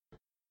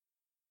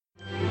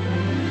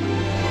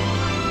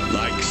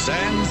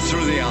Sand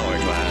through the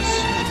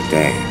hourglass.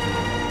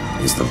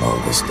 Today is the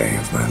longest day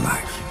of my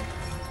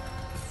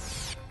life.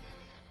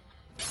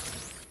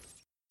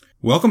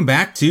 Welcome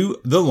back to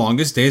The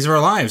Longest Days of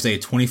Our Lives, a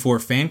 24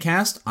 fan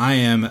cast. I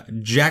am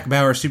Jack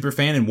Bauer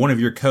superfan and one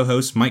of your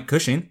co-hosts, Mike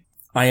Cushing.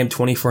 I am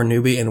 24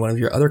 newbie and one of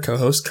your other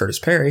co-hosts, Curtis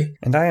Perry.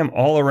 And I am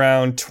all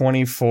around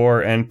 24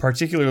 and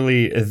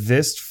particularly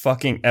this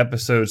fucking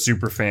episode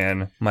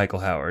superfan, Michael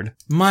Howard.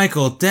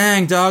 Michael,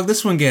 dang dog,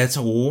 this one gets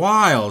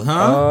wild,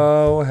 huh?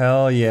 Oh,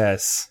 hell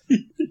yes.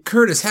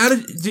 Curtis,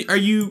 are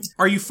you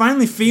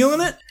finally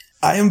feeling it?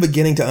 I am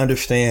beginning to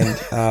understand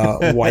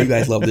why you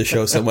guys love this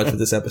show so much with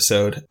this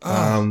episode.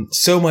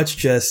 So much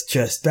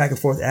just back and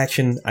forth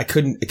action. I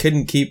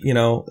couldn't keep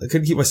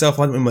myself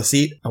in my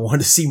seat. I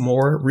wanted to see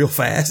more real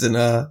fast, and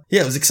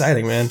it was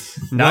exciting, man.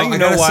 Now you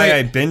know why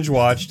I binge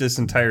watched this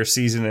entire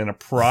season in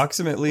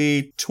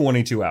approximately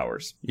 22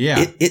 hours.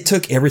 Yeah, it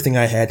took everything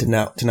I had to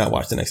not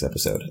watch the next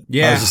episode.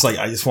 Yeah, I was just like,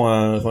 I just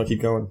want to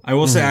keep going. I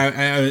will say,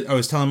 I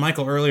was telling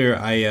Michael earlier,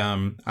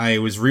 I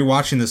was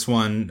rewatching this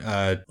one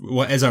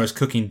as I was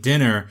cooking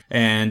dinner,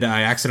 and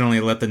I accidentally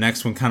let the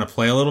next one kind of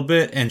play a little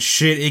bit, and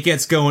shit, it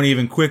gets going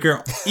even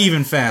quicker,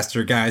 even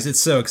faster, guys. It's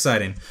so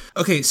exciting.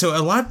 Okay, so a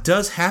lot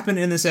does happen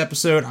in this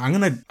episode. I'm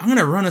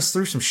gonna run us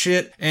through some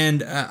shit,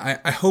 and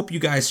I hope you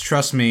guys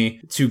trust me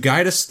to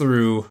guide us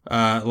through,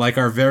 like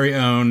our very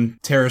own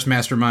terrorist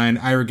mastermind,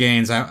 Ira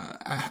Gaines.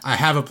 I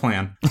have a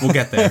plan. We'll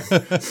get there.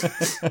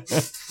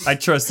 I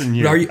trust in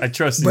you. I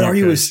trust in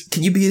you. But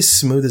can you be as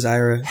smooth as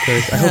Ira? I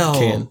hope you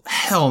can.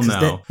 Hell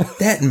no.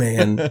 That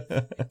man.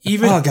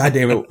 Oh,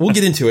 goddamn it. We'll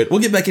get into it. We'll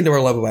get back into our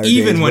love of Ira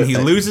Even Gaines, when he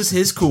loses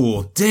his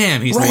cool.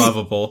 Damn, he's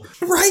lovable.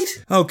 Right.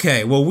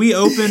 Okay, well, we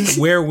open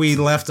where we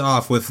left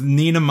off with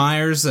Nina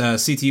Myers,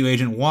 CTU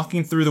agent,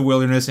 walking through the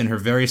wilderness in her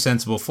very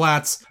sensible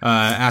flats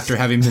after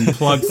having been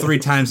plugged 3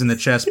 times in the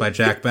chest by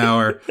Jack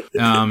Bauer.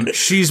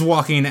 She's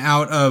walking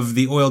out of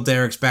the oil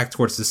derricks back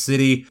towards the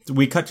city.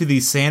 We cut to the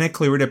Santa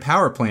Clarita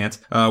power plant,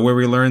 where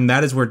we learn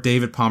that is where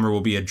David Palmer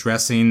will be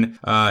addressing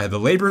the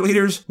labor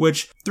leaders,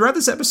 which throughout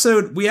this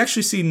episode, we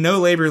actually see no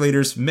labor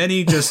leaders,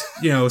 many just,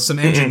 some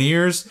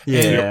engineers. Yeah.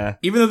 And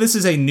even though this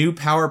is a new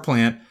power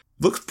plant,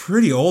 looks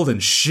pretty old and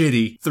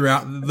shitty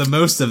throughout the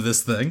most of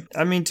this thing.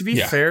 I mean, to be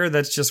fair,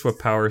 that's just what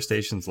power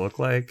stations look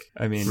like.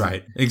 I mean,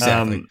 right,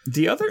 exactly.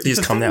 The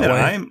thing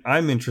that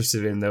I'm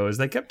interested in, though, is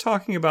they kept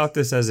talking about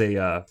this as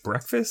a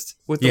breakfast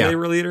with the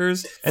labor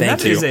leaders, and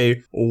that is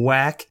a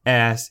whack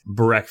ass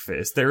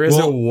breakfast. There is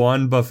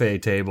one buffet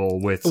table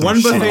with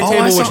one buffet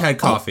table which had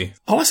coffee.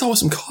 All I saw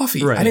was some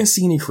coffee. Right. I didn't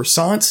see any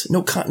croissants,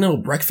 no continental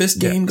breakfast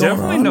game going on.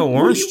 Definitely no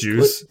orange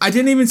juice. I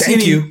didn't even see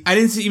any. I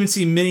didn't even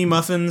see mini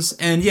muffins,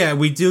 and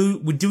we do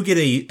get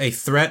a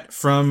threat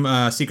from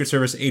Secret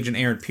Service agent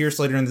Aaron Pierce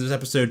later in this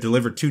episode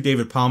delivered to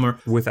David Palmer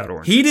without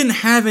orange. He didn't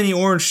have any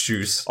orange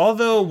juice.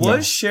 Although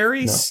was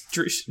Sherry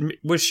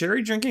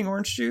drinking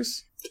orange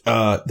juice?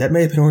 That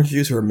may have been orange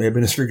juice or it may have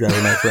been a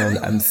screwdriver, my friend.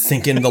 I'm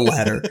thinking the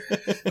latter.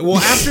 Well,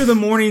 after the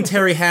morning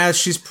Terry has,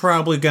 she's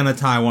probably gonna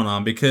tie one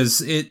on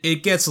because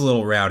it gets a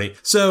little rowdy.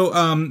 So,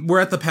 we're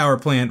at the power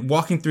plant.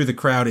 Walking through the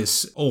crowd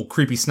is old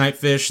creepy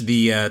Snipefish,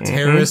 the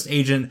terrorist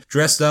agent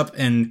dressed up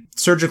and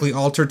surgically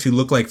altered to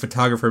look like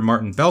photographer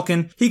Martin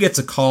Belkin. He gets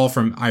a call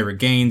from Ira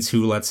Gaines,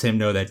 who lets him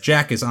know that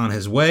Jack is on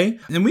his way.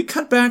 And we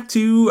cut back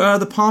to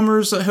the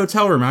Palmer's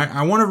hotel room.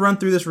 I want to run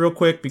through this real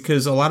quick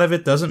because a lot of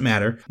it doesn't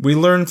matter. We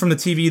learn from the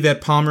TV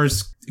that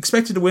Palmer's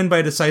expected to win by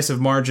a decisive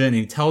margin, and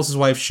he tells his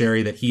wife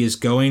Sherry that he is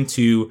going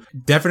to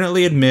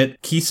definitely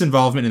admit Keith's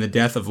involvement in the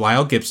death of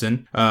Lyle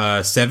Gibson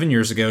 7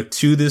 years ago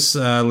to this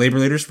labor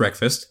leaders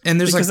breakfast.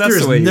 And there's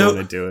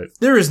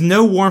there is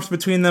no warmth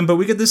between them, but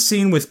we get this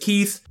scene with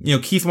Keith.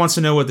 Keith wants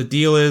to know what the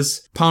deal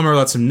is. Palmer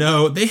lets him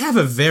know. They have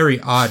a very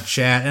odd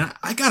chat, and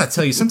I gotta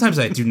tell you, sometimes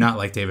I do not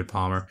like David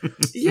Palmer.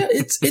 Yeah,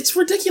 it's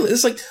ridiculous.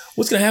 It's like,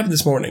 what's gonna happen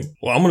this morning?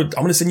 Well, I'm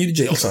gonna send you to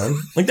jail, son.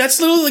 Like, that's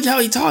literally like how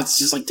he talks. It's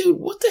just like, dude,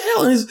 what the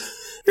hell? And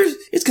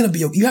it's gonna be,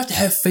 you have to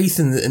have faith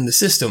in the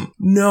system.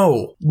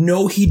 No,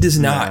 he does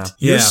not.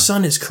 Your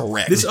son is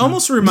correct. This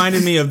almost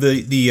reminded me of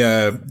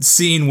the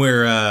scene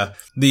where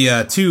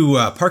the 2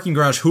 parking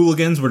garage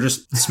hooligans were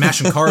just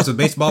smashing cars with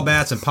baseball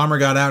bats, and Palmer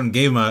got out and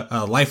gave him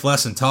a life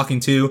lesson talking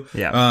to.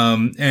 Yeah.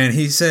 And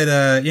he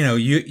said,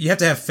 you have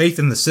to have faith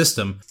in the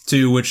system.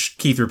 To which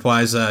Keith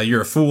replies,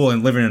 "You're a fool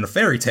and living in a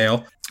fairy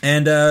tale."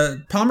 And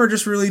Palmer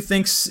just really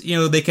thinks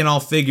they can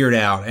all figure it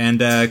out.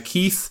 And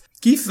Keith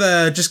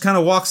just kind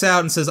of walks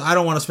out and says, "I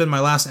don't want to spend my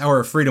last hour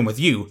of freedom with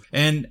you."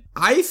 And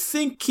I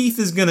think Keith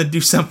is going to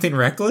do something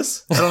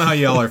reckless. I don't know how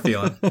y'all are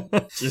feeling.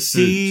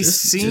 He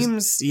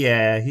seems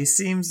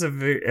a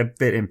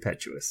bit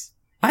impetuous.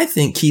 I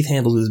think Keith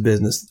handles his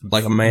business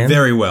like a man.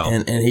 Very well.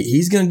 And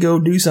he's going to go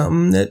do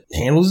something that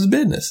handles his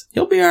business.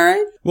 He'll be all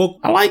right. Well,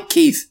 I like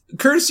Keith.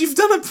 Curtis, you've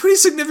done a pretty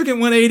significant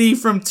 180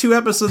 from 2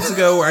 episodes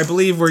ago, I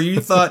believe, where you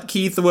thought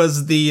Keith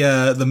was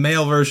the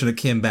male version of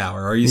Kim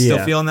Bauer. Are you still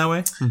feeling that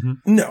way? Mm-hmm.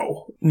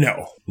 No.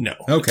 No.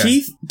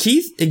 Okay.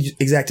 Keith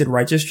exacted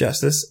righteous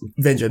justice,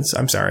 vengeance,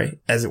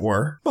 as it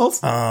were.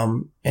 Both.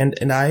 I'm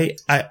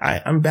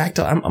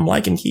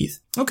liking Keith.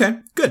 Okay,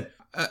 good.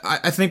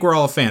 I think we're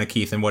all a fan of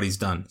Keith and what he's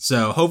done.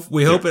 So I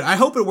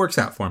hope it works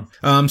out for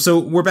him. So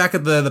we're back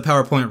at the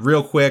PowerPoint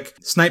real quick.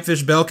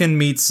 Snipefish Belkin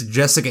meets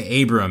Jessica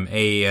Abram,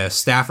 a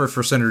staffer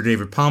for Senator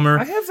David Palmer.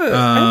 I have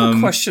a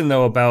question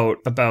though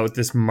about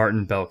this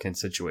Martin Belkin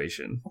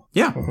situation.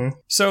 Yeah. Mm-hmm.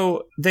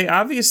 So they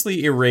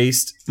obviously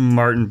erased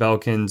Martin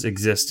Belkin's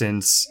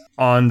existence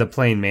on the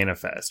plane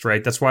manifest,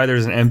 right? That's why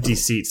there's an empty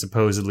seat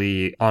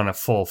supposedly on a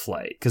full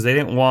flight, because they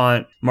didn't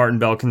want Martin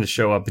Belkin to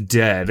show up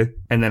dead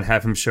and then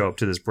have him show up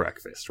to this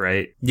breakfast,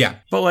 right? Yeah.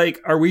 But like,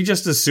 are we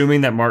just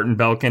assuming that Martin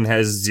Belkin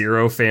has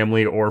zero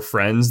family or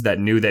friends that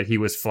knew that he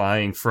was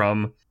flying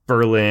from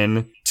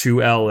Berlin to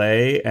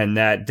LA and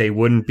that they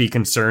wouldn't be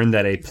concerned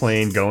that a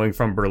plane going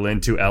from Berlin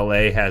to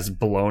LA has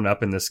blown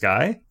up in the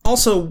sky?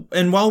 Also,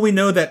 and while we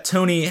know that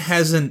Tony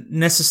hasn't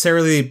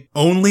necessarily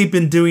only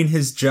been doing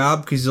his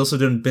job, because he's also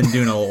been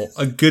doing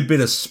a good bit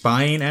of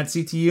spying at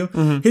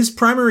CTU, his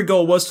primary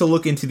goal was to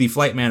look into the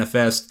flight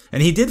manifest,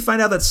 and he did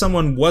find out that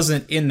someone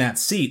wasn't in that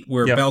seat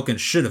where Belkin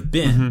should have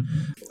been.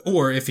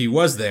 Or if he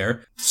was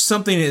there,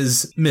 something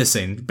is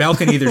missing.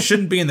 Belkin either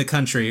shouldn't be in the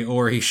country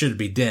or he should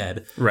be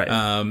dead. Right.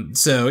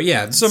 So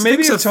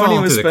maybe if Tony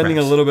was spending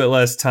a little bit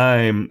less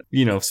time,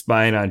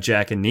 spying on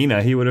Jack and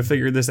Nina, he would have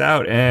figured this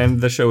out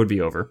and the show would be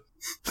over.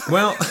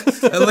 Well,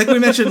 like we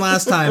mentioned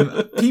last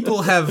time,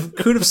 people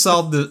could have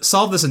solved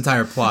this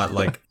entire plot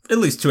like at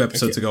least 2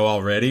 episodes ago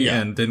already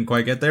and didn't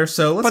quite get there.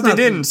 So they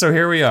didn't. So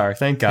here we are.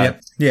 Thank God.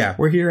 Yeah.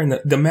 We're here in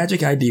the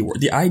magic ID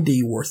world. The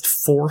ID worth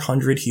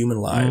 400 human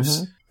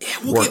lives.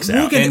 Yeah, we're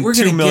gonna get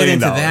into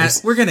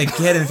that. We're gonna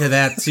get into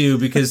that too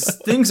because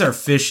things are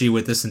fishy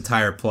with this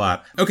entire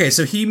plot. Okay,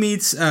 so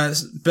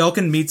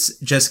Belkin meets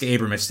Jessica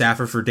Abram, a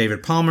staffer for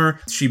David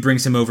Palmer. She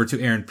brings him over to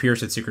Aaron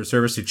Pierce at Secret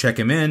Service to check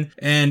him in.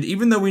 And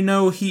even though we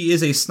know he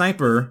is a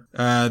sniper,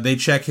 they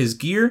check his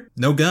gear.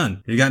 No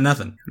gun. You got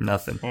nothing.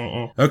 Nothing.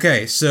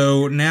 Okay,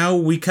 so now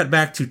we cut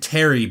back to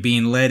Terry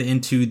being led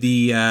into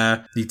the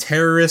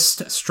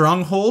terrorist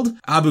stronghold,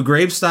 Abu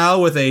Ghraib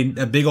style, with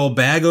a big old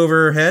bag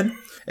over her head.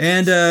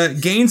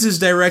 And Gaines is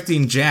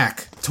directing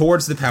Jack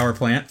towards the power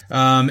plant.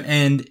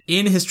 And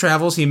in his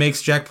travels, he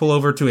makes Jack pull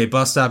over to a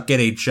bus stop, get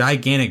a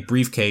gigantic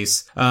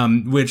briefcase,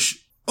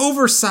 which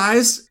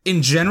oversized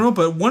in general,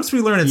 but once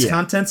we learn its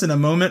contents in a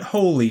moment,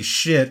 holy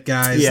shit,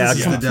 guys. Yeah,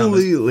 this is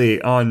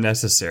completely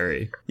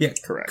unnecessary. Yeah,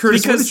 correct.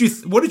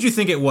 Curtis, what did you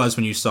think it was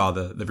when you saw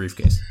the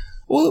briefcase?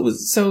 Well, it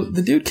was, so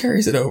the dude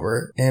carries it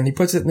over and he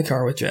puts it in the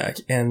car with Jack,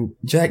 and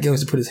Jack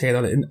goes to put his hand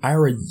on it, and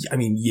Ira,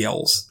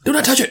 yells, "Do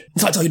not touch it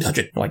until I tell you to touch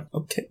it." I'm like,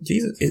 okay,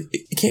 Jesus,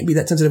 it can't be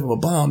that sensitive of a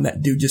bomb.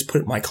 That dude just put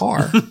it in my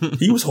car.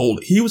 He was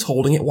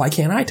holding it. Why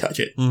can't I touch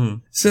it?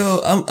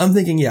 So I'm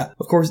thinking,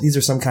 of course these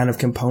are some kind of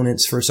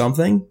components for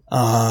something.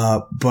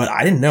 But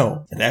I didn't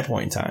know at that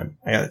point in time.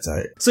 I gotta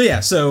tell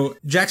you. So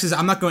Jack says,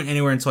 "I'm not going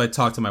anywhere until I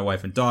talk to my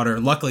wife and daughter."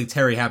 Luckily,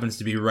 Terry happens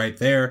to be right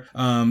there.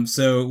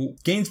 So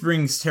Gaines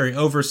brings Terry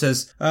over,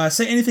 says,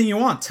 say anything you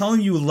want. Tell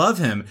him you love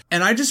him.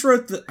 And I just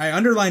I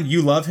underlined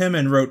 "you love him"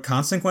 and wrote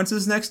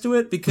consequences next to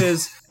it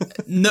because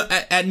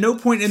at no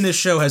point in this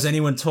show has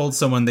anyone told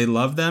someone they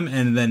love them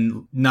and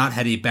then not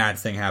had a bad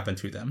thing happen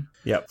to them.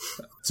 Yep.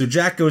 So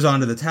Jack goes on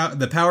to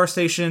the power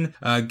station.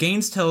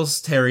 Gaines tells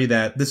Terry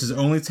that this is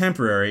only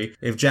temporary.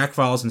 If Jack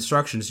follows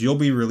instructions, you'll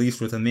be released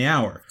within the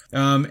hour.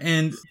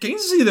 And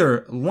Gaines is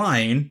either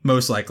lying,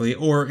 most likely,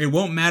 or it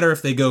won't matter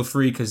if they go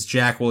free because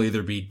Jack will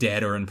either be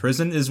dead or in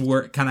prison, is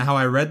kind of how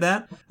I read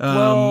that.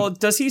 Well,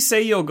 does he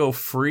say you'll go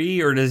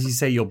free, or does he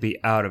say you'll be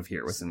out of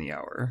here within the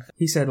hour?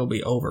 He said it'll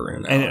be over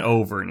in an hour. And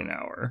over in an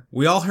hour.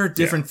 We all heard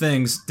different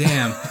things.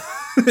 Damn.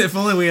 If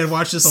only we had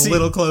watched this a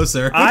little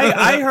closer.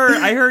 I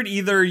heard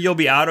either you'll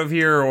be out of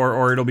here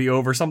or it'll be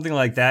over, something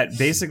like that.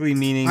 Basically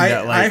meaning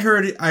that like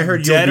I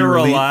heard dead or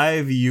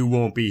alive, you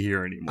won't be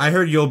here anymore. I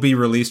heard you'll be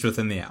released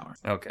within the hour.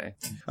 Okay.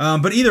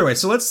 But either way,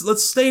 so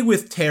let's stay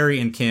with Terry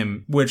and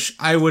Kim, which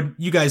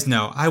you guys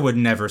know, I would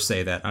never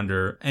say that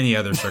under any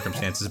other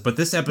circumstances, but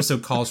this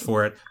episode calls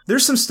for it.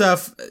 There's some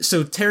stuff.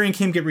 So Terry and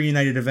Kim get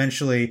reunited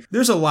eventually.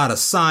 There's a lot of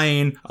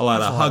sighing, a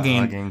lot of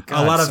hugging,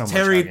 God, a lot of so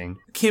Terry. Hugging.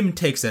 Kim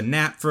takes a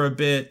nap for a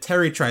bit.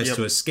 Terry tries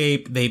to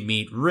escape. They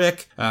meet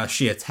Rick.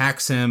 She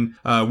attacks him.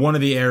 One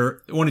of the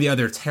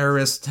other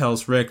terrorists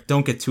tells Rick,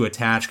 "Don't get too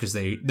attached because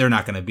they're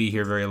not going to be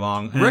here very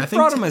long." And Rick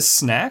brought him a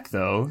snack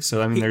though,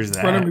 so I mean, there's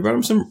that. He brought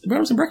him some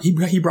breakfast.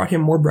 He brought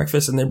him more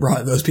breakfast than they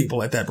brought those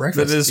people at that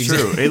breakfast. That is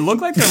true. It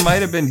looked like there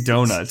might have been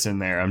donuts in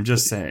there. I'm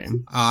just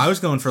saying. I was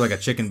going for like a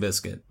chicken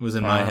biscuit. Was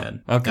in my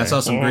head. Okay. I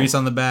saw some grease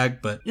on the bag,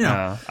 but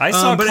I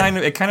saw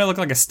it kind of looked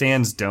like a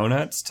Stan's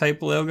Donuts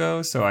type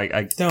logo, so I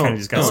kind of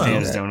He's got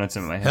Stan's Donuts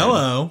in my head.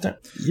 Hello.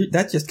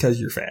 That's just because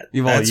you're fat.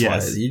 Well, that's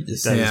yes. why you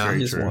just, that is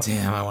very true.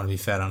 Damn, I want to be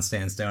fat on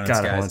Stan's Donuts,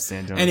 God, guys. I want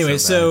Stan's Donuts Anyway,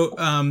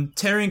 so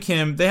Terry and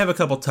Kim, they have a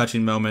couple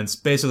touching moments.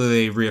 Basically,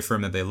 they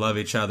reaffirm that they love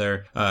each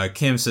other.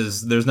 Kim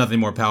says, there's nothing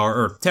more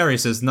Terry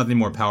says, nothing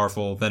more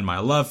powerful than my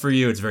love for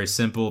you. It's very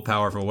simple,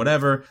 powerful,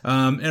 whatever.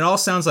 It all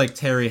sounds like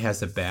Terry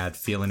has a bad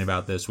feeling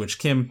about this, which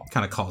Kim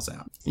kind of calls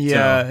out.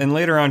 Yeah, and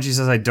later on she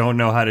says, I don't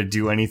know how to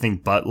do anything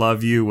but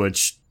love you,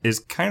 which is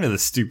kind of the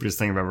stupidest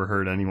thing I've ever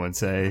heard anyone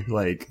say.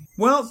 Like,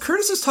 well,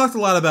 Curtis has talked a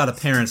lot about a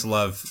parent's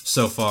love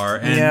so far,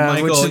 and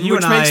Michael,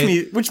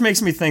 which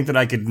makes me think that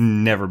I could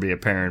never be a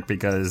parent,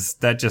 because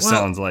that just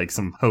sounds like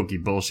some hokey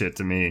bullshit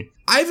to me.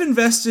 I've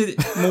invested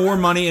more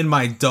money in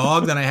my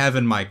dog than I have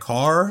in my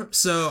car,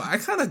 so I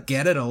kind of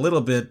get it a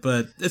little bit,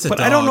 but it's a dog.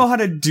 But I don't know how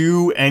to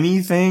do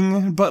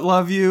anything but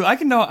love you. I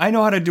know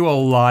how to do a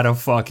lot of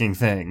fucking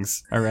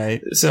things. All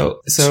right.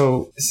 So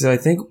I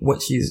think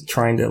what she's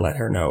trying to let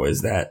her know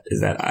is that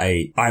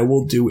I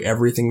will do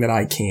everything that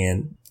I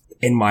can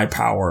in my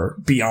power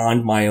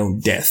beyond my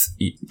own death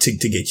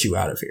to get you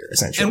out of here,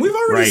 essentially. And we've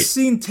already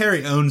seen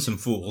Terry own some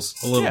fools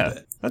a little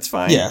bit. That's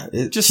fine. Yeah,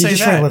 just say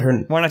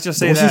that. Why not just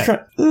say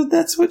that?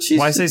 That's what she's.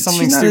 Why say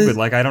something stupid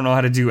like I don't know how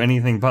to do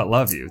anything but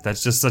love you?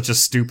 That's just such a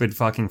stupid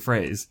fucking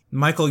phrase.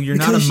 Michael, you're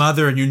not a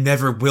mother and you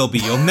never will be.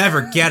 You'll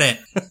never get it.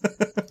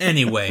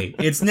 Anyway,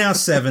 it's now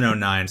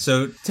 7:09,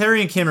 so Terry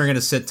and Kim are going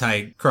to sit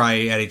tight,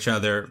 cry at each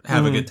other,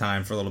 have a good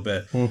time for a little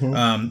bit.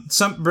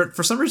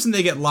 For some reason,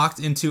 they get locked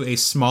into a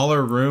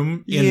smaller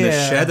room in the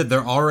shed that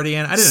they're already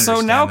in. I didn't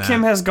understand now that.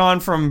 Kim has gone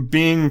from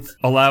being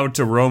allowed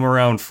to roam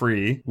around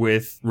free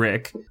with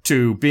Rick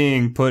to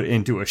being put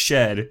into a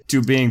shed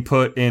to being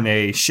put in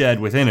a shed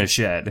within a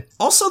shed.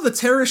 Also, the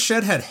terrorist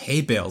shed had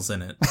hay bales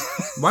in it.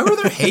 Why were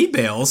there hay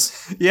bales?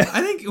 Yeah, I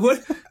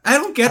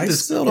don't get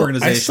this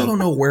organization. I still don't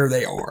know where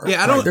they are.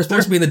 Yeah, I don't. They're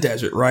supposed to be in the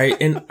desert, right?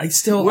 And I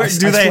still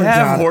do they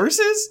have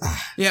horses?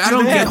 Yeah, I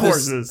don't get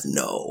horses.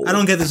 No, I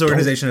don't get this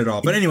organization at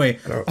all. But anyway,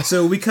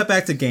 so we cut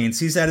back to Gaines.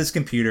 He's at his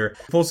computer,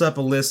 pulls up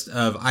a list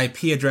of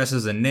IP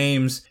addresses and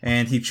names,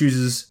 and he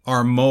chooses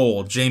our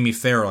mole, Jamie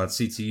Farrell at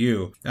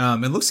CTU.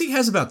 It looks like he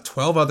has about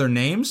 12 other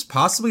names,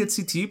 possibly at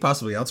CTU,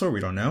 possibly elsewhere. We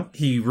don't know.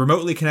 He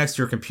remotely connects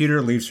to her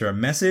computer, leaves her a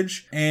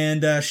message,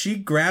 and she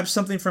grabs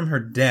something from her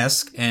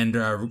desk and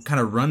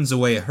kind of runs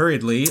away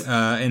hurriedly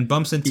and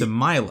bumps into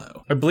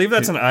Milo. I believe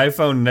that's an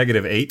iPhone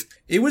 -8.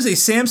 It was a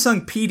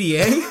Samsung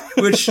PDA,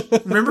 which,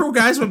 remember,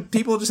 guys, when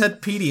people just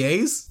had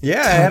PDAs? Yeah,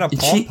 I had a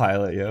Palm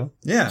Pilot, yo.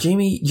 Yeah.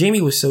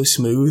 Jamie was so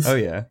smooth. Oh,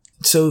 yeah.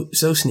 So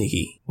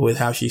sneaky with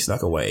how she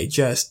snuck away.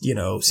 Just,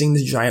 seeing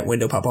this giant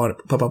window pop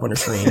up on her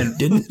screen and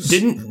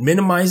didn't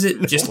minimize it,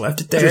 just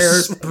left it there.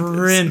 Just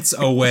sprints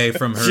away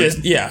from her.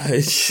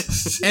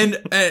 And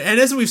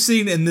as we've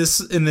seen in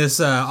this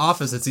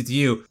office at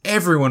CTU,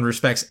 everyone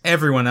respects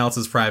everyone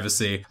else's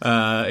privacy.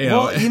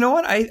 Well, you know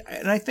what?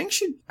 I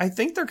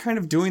think they're kind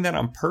of doing that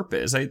on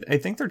purpose. I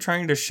think they're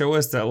trying to show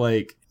us that,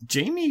 like,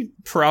 Jamie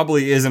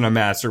probably isn't a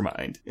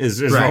mastermind.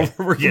 Is right.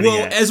 What we're getting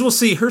at. As we'll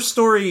see, her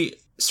story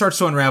starts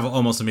to unravel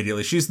almost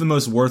immediately. She's the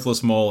most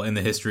worthless mole in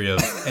the history of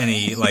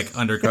any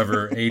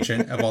undercover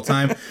agent of all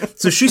time.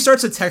 So she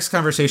starts a text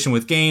conversation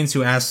with Gaines,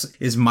 who asks,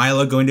 is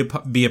Milo going to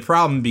be a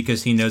problem,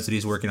 because he knows that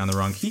he's working on the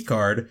wrong key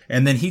card.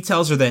 And then he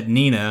tells her that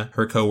Nina,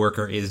 her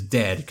coworker, is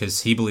dead,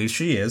 because he believes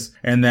she is,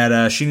 and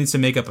that she needs to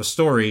make up a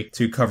story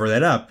to cover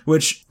that up,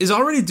 which is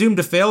already doomed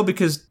to fail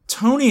because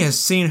Tony has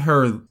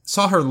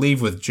saw her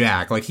leave with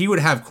Jack. Like, he would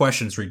have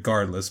questions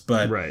regardless,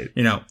 but,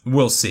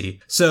 we'll see.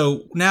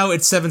 So now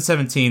it's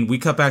 7:17. We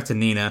cut back to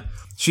Nina.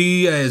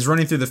 She is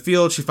running through the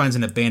field. She finds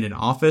an abandoned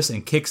office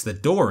and kicks the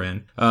door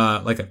in,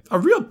 like a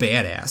real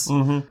badass.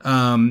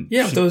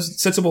 Mm-hmm. Those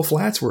sensible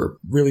flats were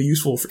really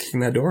useful for kicking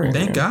that door in.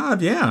 Thank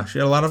God, yeah. She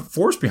had a lot of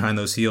force behind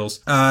those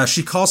heels.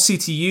 She calls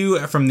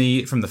CTU from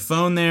the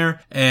phone there,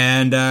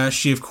 and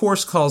she of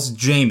course calls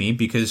Jamie,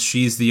 because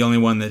she's the only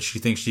one that she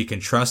thinks she can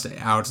trust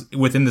out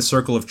within the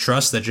circle of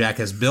trust that Jack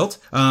has built.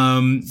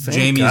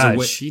 Jamie is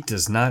away. She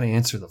does not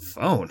answer the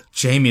phone.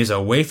 Jamie is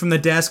away from the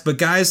desk, but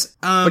guys,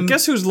 but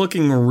guess who's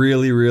looking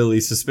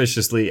really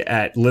suspiciously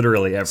at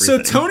literally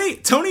everything. So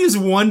Tony is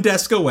one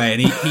desk away,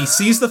 and he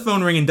sees the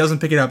phone ring and doesn't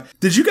pick it up.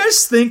 Did you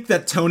guys think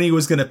that Tony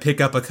was going to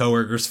pick up a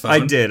coworker's phone?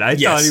 I did. I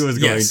thought he was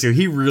going to.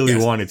 He really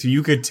wanted to.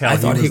 You could tell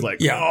he was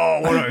like,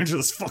 I want to answer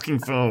this fucking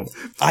phone.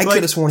 I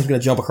could have sworn he was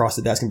going to jump across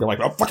the desk and be like,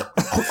 oh, fuck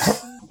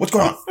it. What's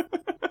going on?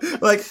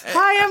 Like,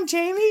 hi, I'm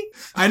Jamie.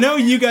 I know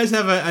you guys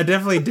have a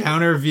definitely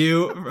downer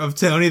view of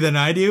Tony than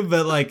I do,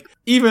 but like,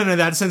 even in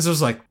that sense, it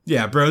was like,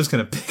 yeah, bro's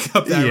going to pick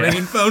up that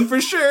ringing phone for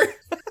sure.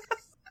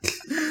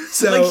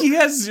 So like he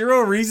has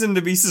zero reason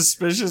to be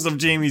suspicious of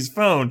Jamie's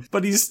phone,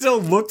 but he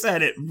still looks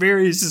at it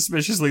very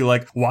suspiciously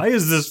like, why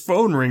is this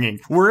phone ringing?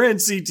 We're in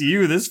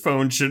CTU. This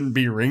phone shouldn't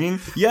be ringing.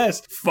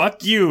 Yes,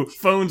 fuck you.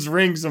 Phones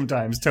ring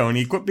sometimes,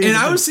 Tony. Quit being a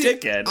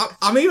dickhead.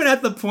 I'm even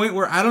at the point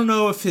where I don't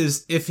know if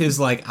his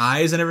like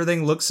eyes and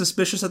everything look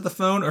suspicious at the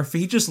phone, or if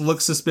he just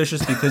looks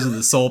suspicious because of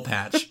the soul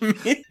patch.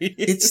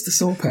 It's the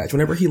soul patch.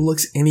 Whenever he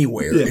looks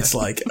anywhere, it's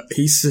like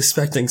he's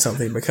suspecting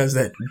something because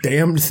that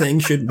damned thing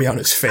shouldn't be on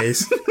his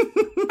face.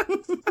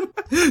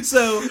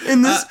 So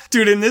in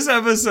this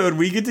episode,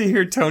 we get to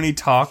hear Tony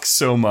talk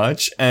so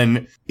much,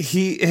 and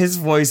his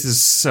voice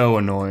is so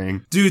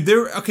annoying. Dude,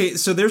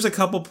 so there's a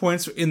couple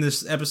points in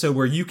this episode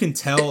where you can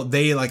tell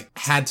they like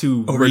had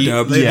to they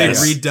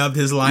redubbed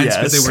his lines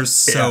because they were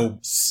so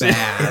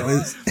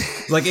bad.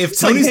 Like if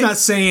Tony's not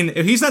saying,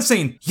 he's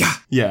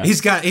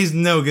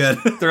no good.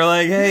 They're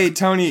like, hey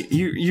Tony,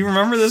 you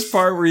remember this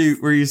part where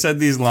you said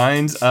these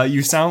lines?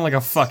 You sound like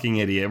a fucking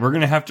idiot. We're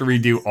gonna have to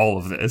redo all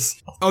of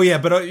this. Oh yeah,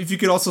 but if you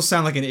could also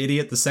sound like an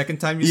idiot the second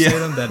time you say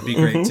them, that'd be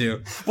great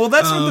too. Well,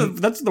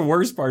 that's the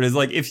worst part is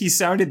like if he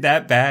sounded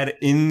that bad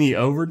in the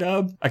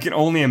overdub, I can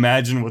only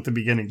imagine what the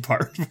beginning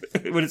part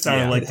would have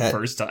sounded like the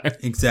first time.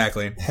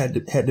 Exactly. Had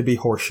to be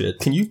horseshit.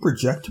 Can you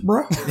project,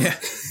 bro? Yeah.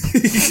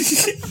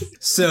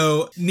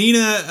 So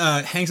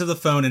Nina hangs up the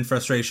phone in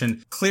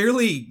frustration,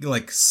 clearly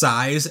like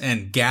sighs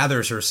and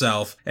gathers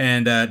herself,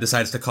 and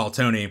decides to call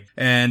Tony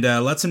and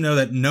lets him know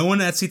that no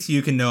one at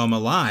CTU can know I'm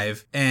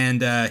alive.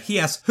 And he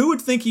asks, who would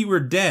think you were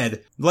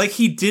dead? Like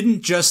he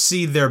didn't just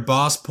see their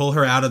boss pull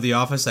her out of the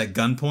office at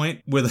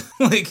gunpoint with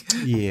like...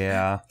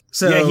 Yeah.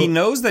 So, yeah, he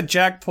knows that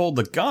Jack pulled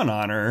the gun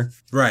on her.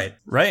 Right.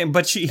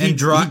 But he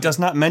does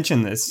not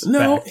mention this.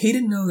 No, fact. he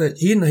didn't know that.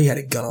 He didn't know he had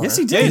a gun on her. Yes,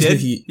 he did.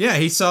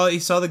 He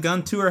saw the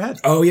gun to her head.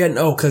 Oh, yeah,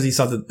 no, because he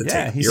saw the tape.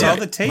 Yeah, he saw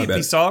the tape.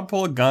 He saw her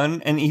pull a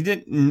gun, and he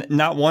didn't,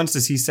 not once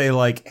does he say,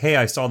 like, hey,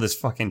 I saw this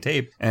fucking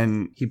tape,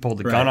 and he pulled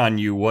a gun on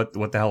you. What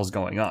the hell is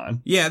going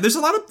on? Yeah, there's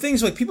a lot of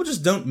things, like, people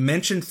just don't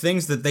mention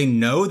things that they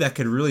know that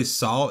could really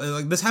solve.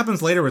 Like, this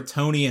happens later with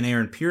Tony and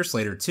Aaron Pierce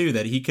later, too,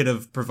 that he could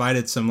have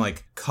provided some,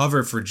 like,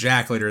 cover for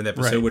Jack later in the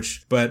episode,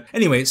 But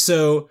anyway,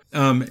 so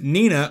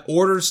Nina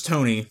orders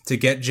Tony to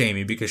get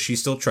Jamie because she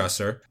still trusts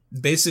her.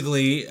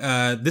 Basically,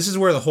 this is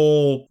where the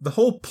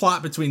whole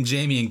plot between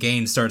Jamie and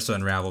Gaines starts to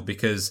unravel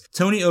because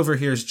Tony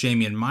overhears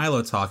Jamie and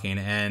Milo talking,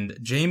 and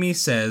Jamie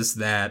says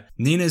that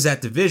Nina's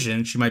at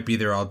Division, she might be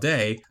there all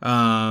day,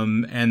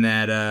 and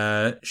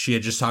that she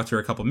had just talked to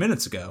her a couple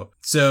minutes ago.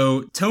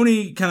 So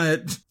Tony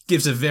kind of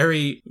gives a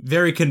very,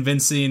 very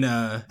convincing,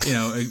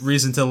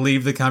 reason to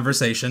leave the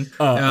conversation.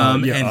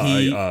 And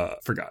he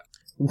forgot.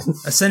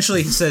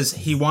 Essentially, he says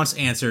he wants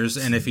answers,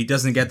 and if he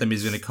doesn't get them,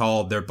 he's going to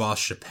call their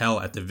boss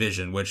Chappelle at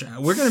Division, which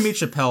we're going to meet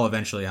Chappelle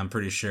eventually, I'm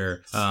pretty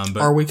sure. But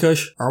Are we,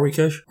 Kush? Are we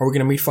going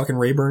to meet fucking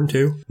Rayburn,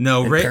 too?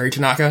 No, Perry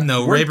Tanaka?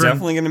 No, we're Rayburn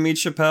definitely going to meet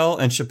Chappelle,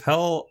 and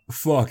Chappelle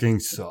fucking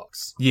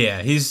sucks.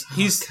 Yeah, he's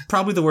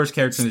probably the worst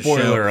character in the show.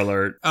 Spoiler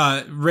alert.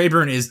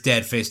 Rayburn is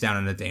dead face down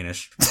in the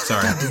Danish.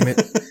 Sorry. Damn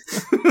it.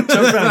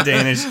 Choked on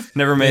Danish,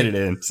 never made it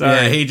in.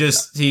 Sorry.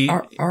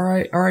 Yeah,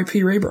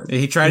 R.I.P. Rayburn.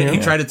 He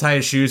tried to tie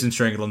his shoes and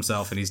strangled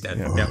himself, and he's dead.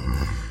 Yeah.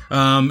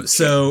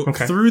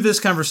 Through this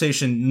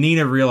conversation,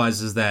 Nina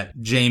realizes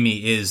that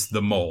Jamie is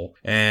the mole,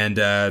 and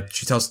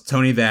she tells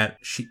Tony that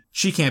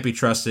she can't be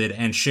trusted,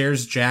 and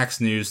shares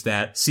Jack's news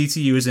that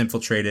CTU is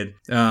infiltrated.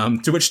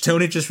 To which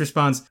Tony just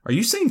responds, "Are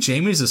you saying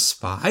Jamie's a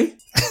spy?"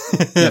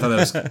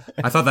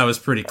 I thought that was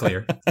pretty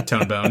clear.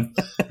 Tone bone.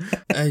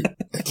 I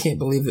can't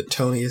believe that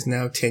Tony is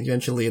now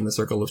tangentially in the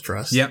circle of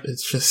trust. Yep.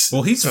 It's just...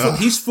 Well, he's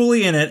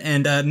fully in it,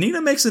 and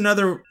Nina makes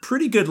another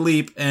pretty good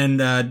leap and,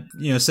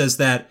 says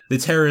that the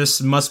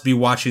terrorists must be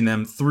watching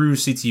them through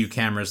CTU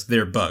cameras.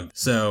 They're bugged.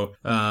 So,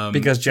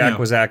 because Jack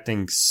was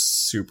acting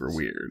super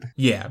weird.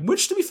 Yeah,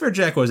 which, to be fair,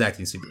 Jack was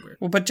acting super weird.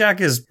 Well, but Jack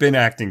has been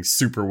acting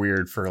super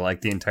weird for,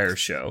 like, the entire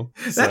show.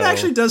 That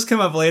actually does come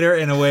up later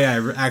in a way I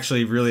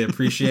actually really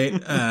appreciate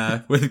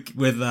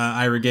with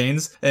Ira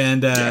Gaines.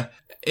 And,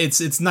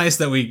 It's nice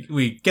that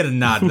we get a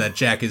nod that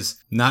Jack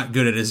is not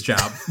good at his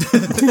job.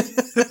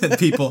 And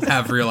people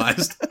have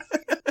realized.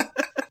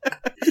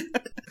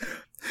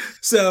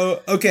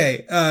 So,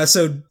 okay,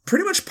 so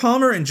pretty much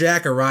Palmer and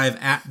Jack arrive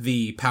at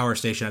the power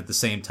station at the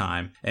same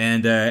time.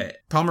 And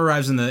Palmer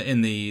arrives in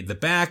the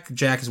back.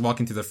 Jack is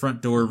walking through the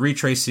front door,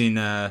 retracing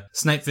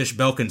Snipefish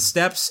Belkin's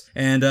steps.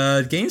 And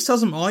Gaines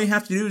tells him all you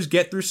have to do is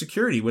get through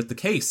security with the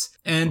case.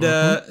 And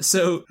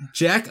so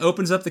Jack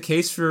opens up the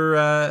case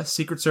for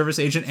Secret Service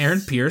agent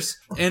Aaron Pierce,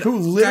 and who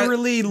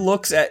literally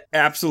looks at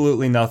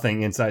absolutely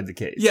nothing inside the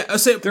case. Yeah,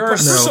 there are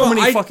so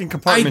many fucking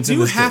compartments in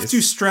this case. I do have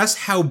to stress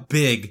how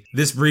big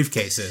this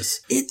briefcase is.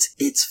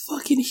 It's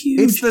fucking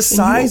huge. It's the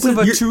size of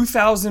a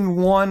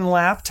 2001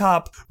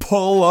 laptop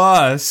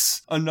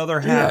plus another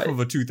half of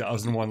a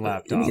 2001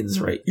 laptop. Let me get this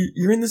right.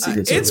 You're in the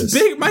Secret Service. It's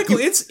big, Michael.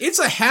 It's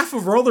a half a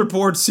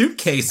rollerboard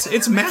suitcase.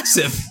 It's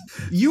massive.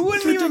 You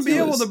wouldn't even be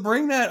able to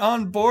bring that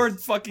on board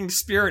fucking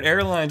Spirit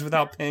Airlines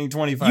without paying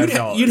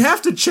 $25. You'd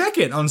have to check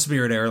it on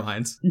Spirit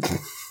Airlines.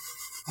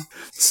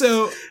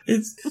 So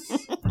it's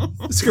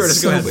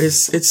Curtis, go ahead.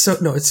 It's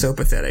so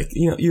pathetic.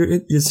 You know,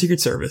 you're Secret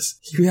Service.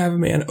 You have a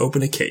man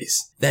open a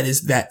case that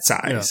is that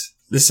size. Yeah.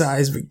 The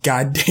size of a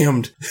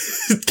goddamned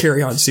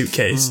carry-on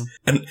suitcase.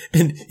 And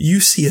you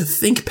see a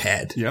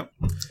ThinkPad. Yep.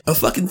 A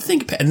fucking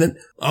ThinkPad. And then,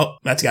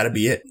 that's gotta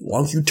be it. As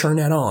long as you turn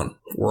that on,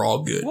 we're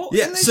all good. Well,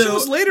 yeah, and then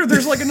shows later,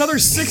 there's like another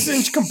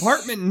 6-inch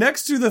compartment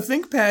next to the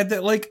ThinkPad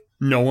that like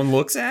no one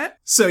looks at.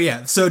 So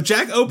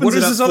Jack opens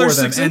it up for them,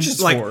 6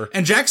 inches for?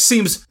 And Jack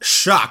seems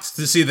shocked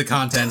to see the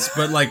contents,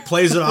 but like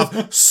plays it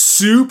off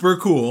super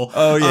cool.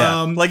 Oh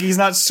yeah, like he's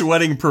not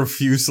sweating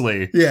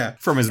profusely. Yeah,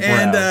 from his brow.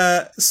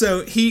 And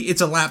so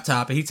it's a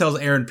laptop, and he tells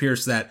Aaron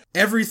Pierce that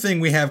everything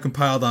we have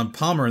compiled on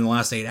Palmer in the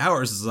last 8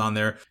 hours is on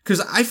there,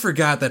 because I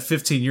forgot that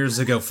 15 years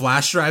ago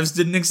flash drives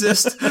didn't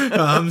exist.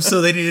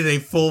 So they needed a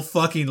full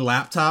fucking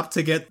laptop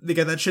to get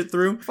that shit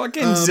through.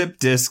 Fucking zip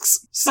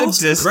disks. Zip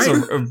disks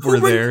were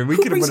there.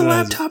 Who brings a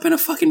laptop in a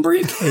fucking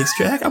briefcase,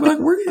 Jack? I'm like,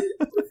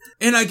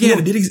 and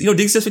again, did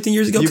exist 15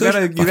 years ago? You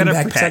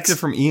gotta protect it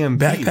from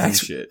EMP and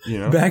shit. You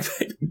know,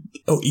 backpack.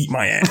 Oh, eat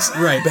my ass!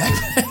 Right,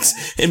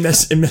 backpacks and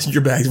messenger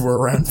bags were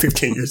around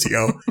 15 years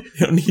ago.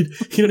 You don't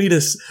need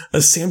a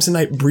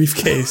Samsonite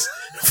briefcase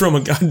from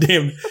a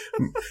goddamn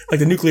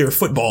like a nuclear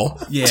football.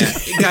 Yeah,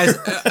 guys,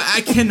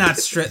 I cannot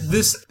stress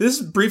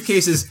this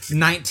briefcase is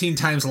 19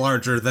 times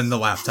larger than the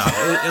laptop.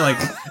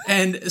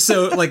 And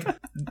so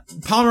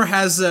Palmer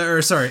has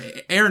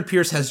Aaron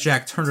Pierce has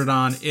Jack turn it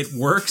on. It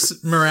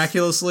works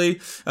miraculously.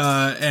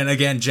 And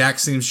again, Jack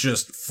seems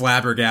just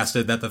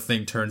flabbergasted that the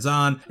thing turns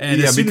on. And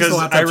yeah, because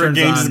Ira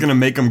Gaines is going to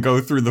make him go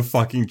through the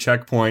fucking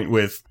checkpoint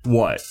with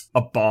what?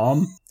 A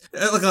bomb?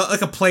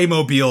 Like a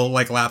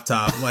Playmobil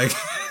laptop, like.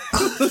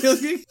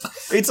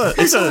 It's a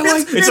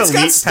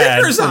leap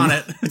pad on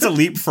it. It's a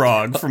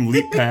leapfrog from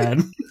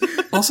LeapPad.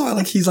 Also,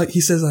 he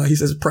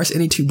says press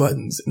any 2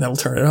 buttons and that'll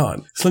turn it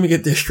on. So let me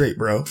get this straight,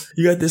 bro.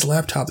 You got this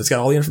laptop that's got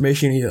all the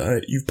information you need on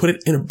it. You've put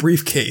it in a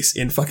briefcase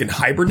in fucking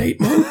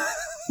hibernate mode.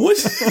 What?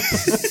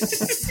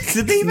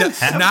 Did they even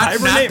have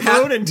hibernate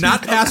mode?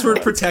 Not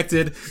password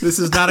protected. This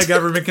is not a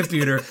government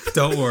computer.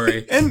 Don't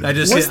worry. And I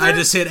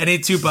just hit any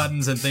 2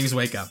 buttons and things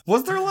wake up.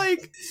 Was there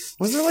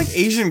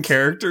Asian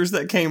characters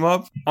that came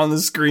up on the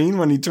screen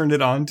when he turned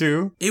it on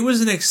too? It was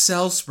an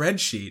Excel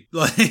spreadsheet.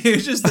 It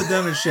was just the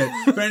dumbest shit.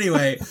 But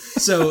anyway,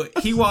 so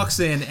he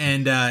walks in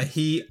and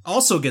he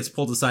also gets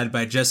pulled aside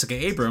by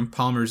Jessica Abram,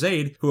 Palmer's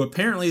aide, who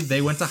apparently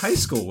they went to high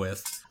school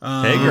with.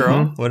 Hey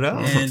girl, what up?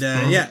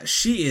 And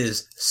she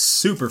is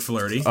super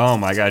flirty. Oh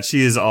my god,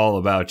 she is all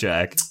about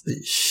Jack.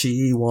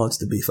 She wants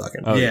to be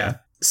fucking. Oh yeah.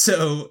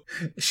 So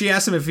she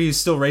asked him if he's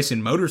still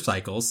racing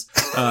motorcycles,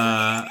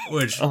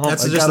 which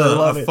that's just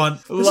a fun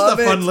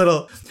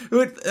little.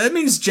 That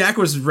means Jack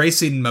was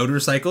racing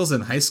motorcycles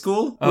in high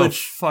school.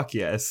 Which, fuck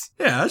yes.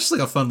 Yeah, that's just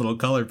like a fun little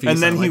color piece.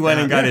 And then he went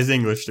and got his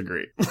English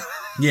degree.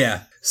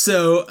 Yeah.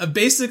 So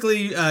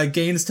basically,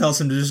 Gaines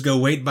tells him to just go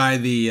wait by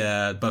the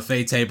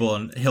buffet table,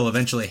 and he'll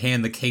eventually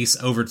hand the case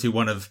over to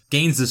one of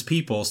Gaines's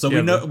people. So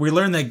we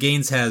learn that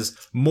Gaines has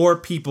more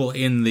people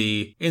in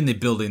the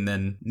building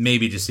than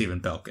maybe just even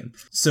Belkin.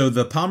 So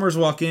the Palmers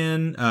walk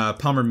in.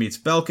 Palmer meets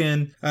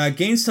Belkin.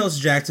 Gaines tells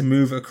Jack to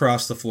move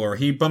across the floor.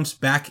 He bumps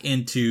back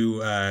into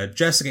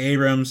Jessica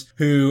Abrams,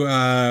 who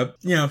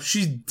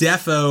she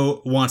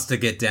defo wants to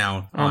get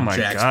down on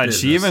Jack's business.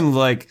 She even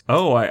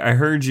I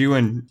heard you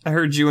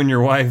and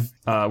your wife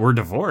were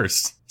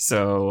divorced.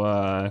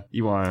 So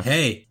you want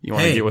to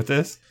get with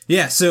this?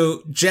 Yeah.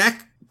 So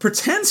Jack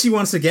pretends he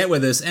wants to get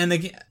with this, and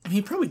again,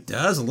 he probably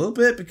does a little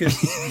bit because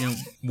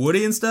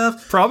Woody and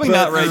stuff. Probably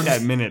not right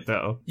that minute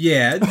though.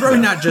 Yeah, probably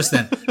not just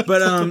then.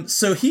 But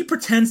so he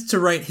pretends to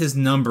write his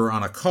number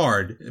on a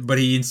card, but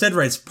he instead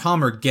writes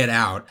Palmer, get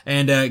out.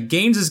 And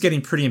Gaines is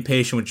getting pretty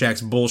impatient with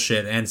Jack's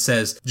bullshit and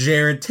says,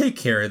 Jared, take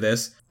care of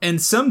this. And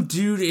some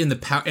dude in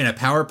a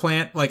power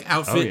plant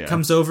outfit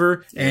comes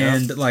over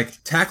and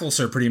tackles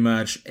her pretty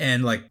much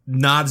and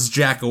nods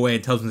Jack away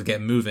and tells him to get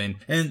moving.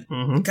 And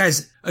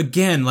guys,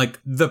 again,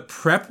 the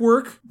prep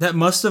work that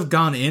must have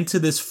gone into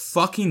this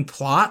fucking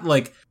plot,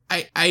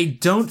 I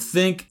don't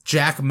think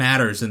Jack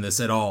matters in this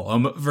at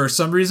all. For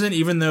some reason,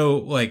 even though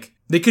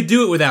they could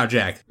do it without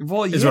Jack.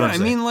 Well, yeah, I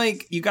mean,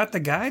 you got the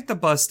guy at the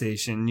bus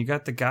station, you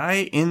got the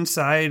guy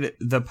inside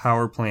the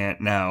power plant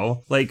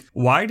now.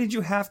 Why did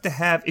you have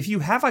to if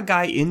you have a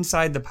guy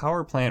inside the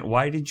power plant,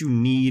 why did you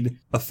need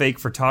a fake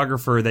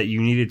photographer that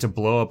you needed to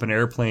blow up an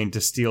airplane to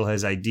steal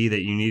his ID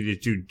that you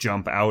needed to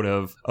jump out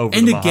of over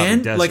the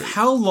Mojave Desert?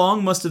 How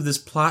long must have this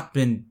plot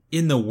been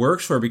in the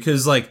works for?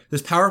 Because,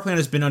 this power plant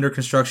has been under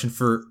construction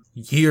for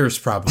years,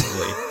 probably.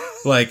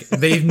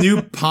 They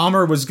knew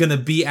Palmer was going to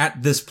be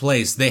at this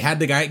place. They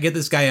had to get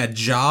this guy a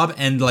job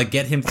and,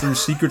 get him through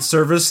Secret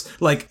Service,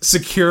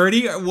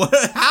 security. What?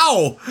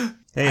 How?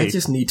 Hey. I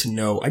just need to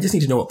know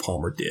what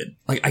Palmer did.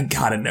 I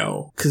gotta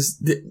know.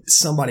 Because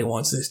somebody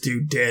wants this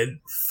dude dead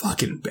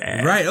fucking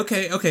bad. Right,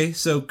 okay.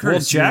 So,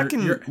 Curtis, Jack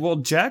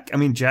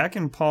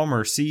and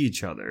Palmer see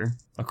each other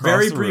across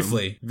very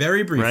briefly,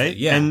 right?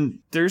 Yeah. And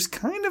there's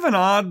kind of an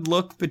odd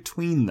look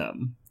between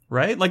them.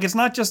 right? Like, it's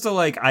not just a,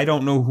 like, I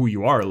don't know who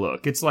you are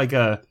look. It's like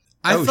a,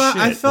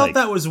 I felt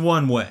that was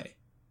one way.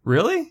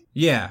 Really?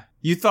 Yeah.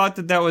 You thought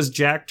that was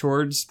Jack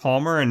towards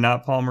Palmer and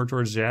not Palmer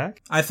towards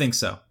Jack? I think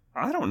so.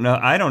 I don't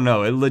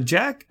know. It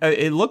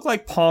looked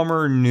like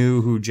Palmer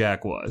knew who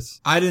Jack was.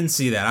 I didn't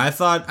see that. I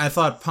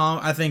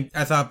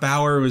thought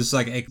Bauer was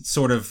like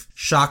sort of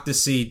shocked to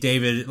see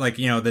David, like,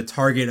 you know, the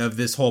target of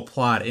this whole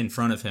plot in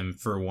front of him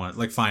for one,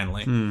 like,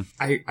 finally.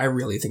 I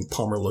really think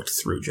Palmer looked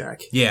through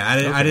Jack. Yeah,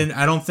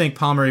 I don't think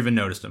Palmer even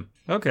noticed him.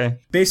 Okay.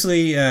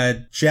 Basically,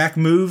 Jack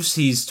moves.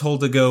 He's told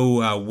to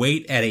go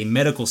wait at a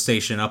medical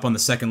station up on the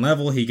second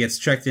level. He gets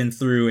checked in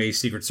through a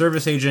Secret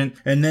Service agent.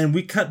 And then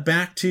we cut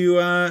back to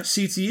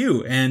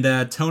CTU.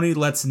 And Tony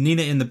lets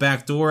Nina in the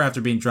back door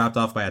after being dropped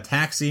off by a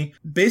taxi.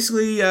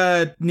 Basically,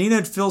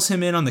 Nina fills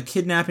him in on the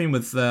kidnapping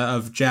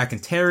of Jack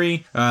and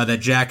Terry. That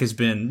Jack has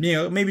been, you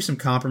know, maybe some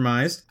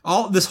compromised.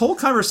 This whole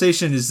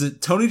conversation is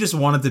that Tony just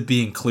wanted to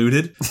be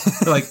included.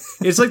 Like,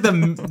 it's like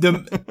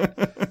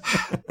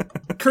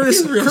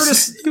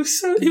Curtis,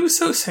 he was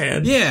so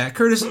sad. Yeah,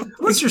 Curtis,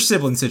 what's your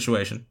sibling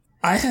situation?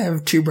 I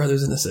have 2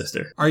 brothers and a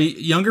sister. Are you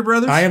younger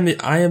brothers? I am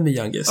the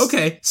youngest.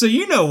 Okay, so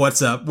you know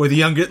what's up with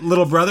the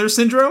little brother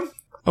syndrome?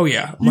 Oh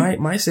yeah,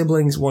 my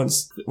siblings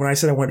once, when I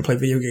said I wanted to play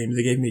video games,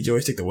 they gave me a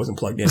joystick that wasn't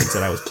plugged in and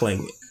said I was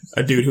playing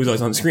a dude who was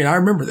always on the screen. I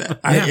remember that.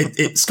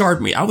 It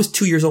scarred me. I was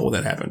 2 years old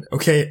when that happened.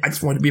 Okay, I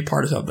just wanted to be a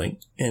part of something,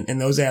 and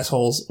those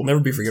assholes will never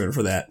be forgiven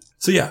for that.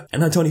 So yeah,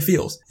 and how Tony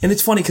feels. And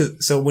it's funny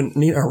because when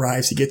Nina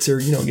arrives, he gets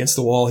her, you know, against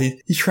the wall.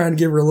 He's trying to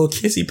give her a little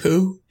kissy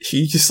poo.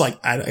 She's just like,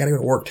 I gotta go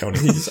to work, Tony.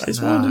 I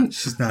just wanted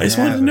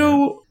to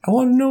know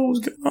what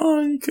was going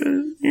on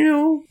because, you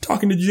know,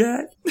 talking to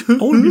Jack. I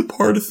want to be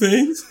part of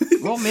things.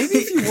 Well, maybe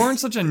if you weren't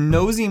such a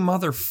nosy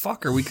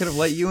motherfucker, we could have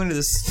let you into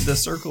the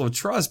circle of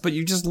trust. But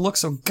you just look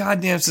so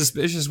goddamn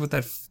suspicious with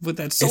that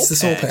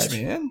soul patch,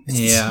 man.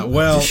 Yeah,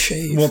 well,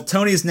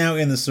 Tony's now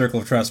in the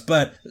circle of trust.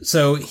 But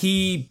so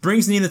he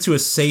brings Nina to a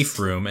safe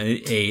room,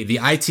 the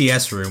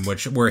ITS room,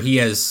 where he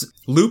has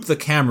looped the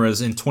cameras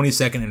in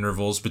 20-second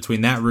intervals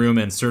between that room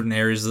and certain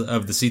areas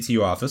of the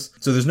CTU office.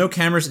 So there's no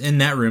cameras in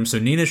that room, so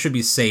Nina should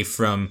be safe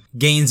from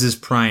Gaines's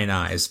prying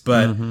eyes.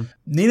 But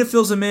Nina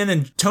fills him in,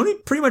 and Tony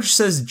pretty much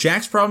says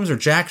Jack's problems are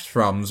Jack's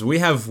problems. We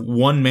have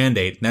one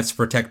mandate, and that's to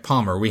protect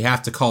Palmer. We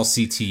have to call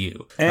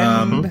CTU.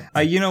 And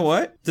you know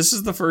what? This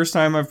is the first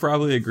time I've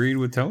probably agreed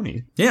with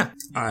Tony. Yeah.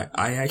 I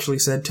actually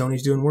said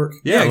Tony's doing work.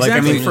 Yeah, exactly.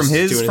 Like, I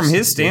mean, from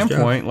his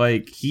standpoint,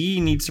 like, he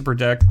needs to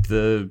protect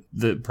the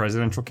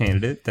presidential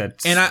candidate.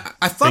 And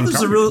I thought this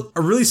was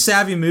a really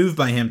savvy move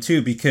by him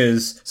too,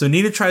 because so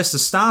Nina tries to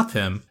stop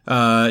him,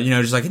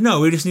 just like, no,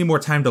 we just need more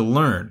time to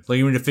learn. Like,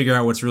 we need to figure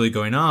out what's really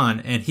going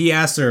on. And he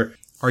asks her,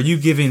 are you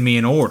giving me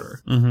an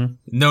order? Mm-hmm.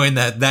 Knowing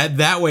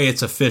that way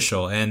it's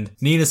official. And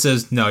Nina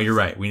says, no, you're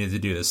right. We need to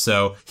do this.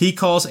 So he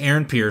calls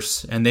Aaron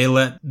Pierce, and they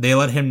let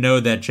him know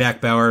that Jack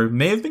Bauer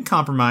may have been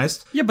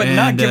compromised. Yeah, but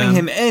not giving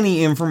him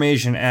any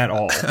information at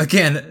all.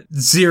 Again,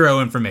 zero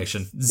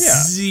information.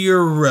 Yeah.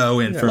 Zero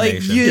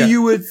information. Like,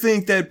 you would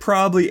think that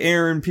probably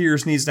Aaron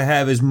Pierce needs to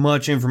have as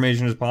much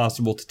information as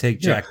possible to take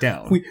Jack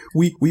down.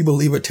 We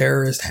believe a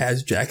terrorist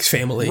has Jack's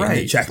family. Right.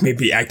 And Jack may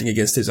be acting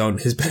against his own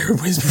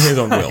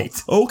will.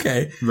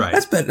 Okay.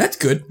 Right. That's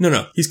good.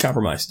 No. He's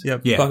compromised.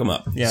 Yep. Yeah. Fuck him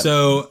up. Yep.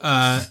 So,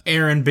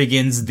 Aaron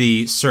begins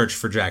the search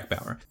for Jack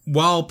Bauer.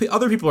 While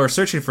other people are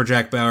searching for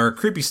Jack Bauer,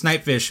 Creepy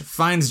Snipefish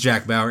finds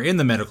Jack Bauer in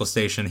the medical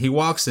station. He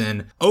walks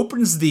in,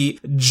 opens the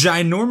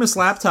ginormous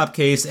laptop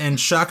case, and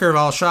shocker of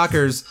all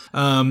shockers,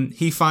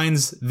 he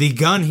finds the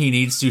gun he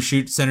needs to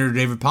shoot Senator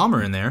David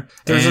Palmer in there.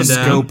 There's a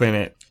scope in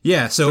it.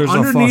 Yeah, so there's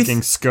underneath a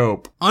fucking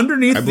scope.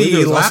 Underneath I believe the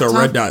there's laptop, also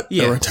a red dot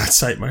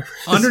sight, my friend.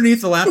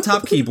 Underneath the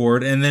laptop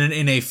keyboard, and then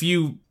in a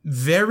few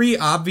very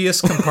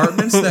obvious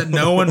compartments that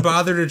no one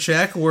bothered to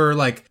check were,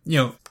 like,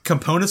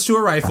 components to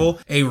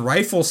a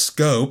rifle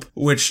scope,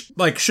 which,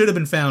 like, should have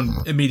been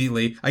found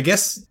immediately. I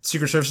guess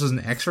Secret Service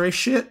doesn't X-ray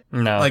shit.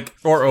 No.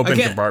 Or open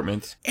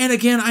compartments. And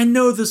again, I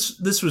know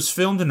this was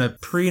filmed in a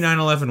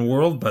pre-9/11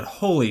 world, but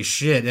holy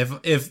shit,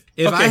 if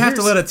I have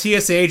to let a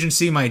TSA agent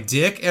see my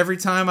dick every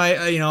time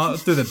I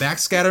through the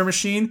backscatter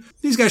machine,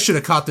 these guys should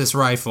have caught this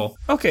rifle.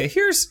 Okay,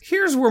 here's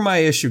where my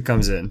issue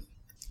comes in.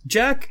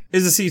 Jack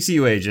is a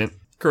CTU agent,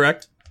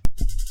 correct?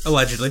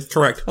 Allegedly.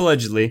 Correct.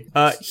 Allegedly.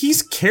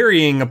 He's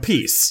carrying a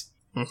piece.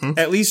 Mm-hmm.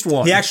 At least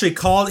one. He actually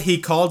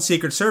called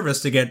Secret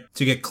Service to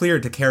get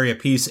cleared to carry a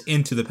piece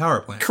into the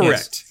power plant.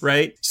 Correct. Yes.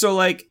 Right? So,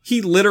 like,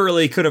 he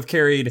literally could have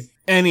carried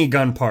any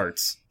gun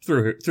parts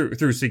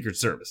through Secret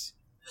Service.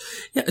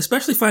 Yeah,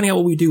 especially finding out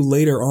what we do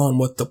later on,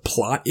 what the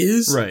plot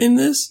is in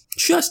this.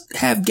 Just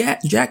have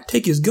Jack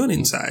take his gun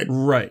inside.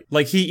 Right.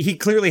 Like, he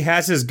clearly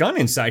has his gun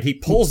inside. He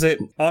pulls it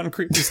on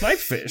Creepy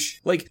Snipefish.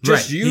 Like,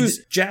 just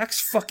use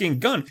Jack's fucking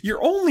gun.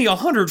 You're only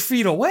 100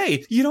 feet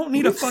away. You don't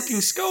need a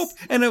fucking scope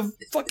and a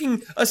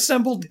fucking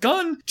assembled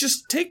gun.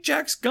 Just take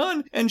Jack's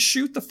gun and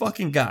shoot the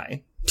fucking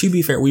guy. To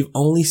be fair, we've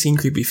only seen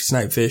Creepy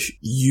Snipefish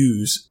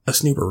use a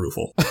snooper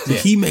rifle. Yeah.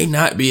 He may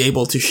not be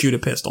able to shoot a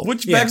pistol.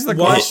 Which begs the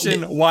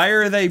question, why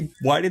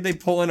did they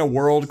pull in a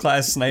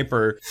world-class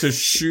sniper to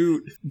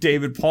shoot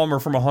David Palmer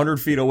from 100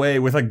 feet away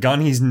with a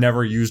gun he's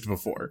never used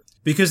before?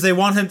 Because they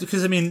want him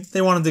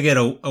to get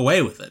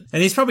away with it.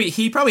 And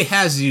he probably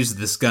has used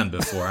this gun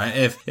before.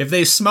 If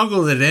they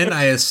smuggled it in,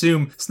 I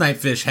assume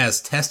Snipefish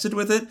has tested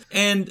with it.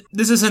 And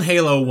this isn't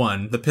Halo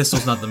 1. The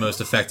pistol's not the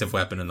most effective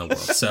weapon in the world.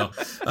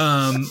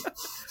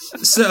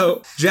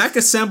 So Jack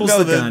assembles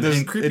the gun.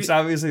 And it's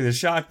obviously the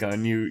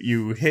shotgun.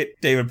 You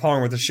hit David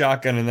Palmer with the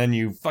shotgun, and then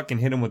you fucking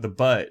hit him with the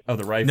butt of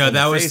the rifle. No,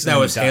 that was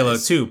Halo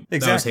 2.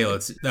 Exactly.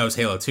 That was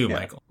Halo 2, yeah,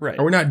 Michael. Right.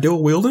 Are we not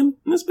dual wielding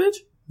in this bitch?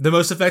 The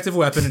most effective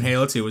weapon in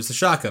Halo 2 was the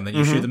shotgun. That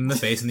you shoot them in the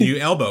face and then you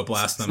elbow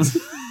blast them.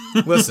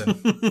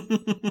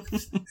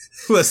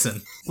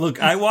 Listen.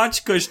 Look, I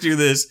watched Kush do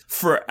this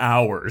for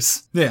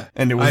hours. Yeah.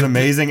 And it was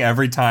amazing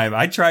every time.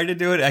 I tried to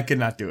do it. I could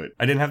not do it.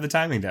 I didn't have the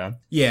timing down.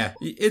 Yeah.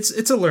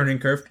 It's a learning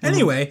curve.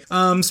 Anyway,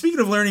 speaking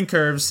of learning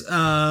curves,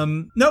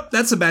 nope,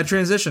 that's a bad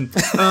transition.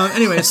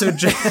 Anyway, so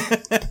Jack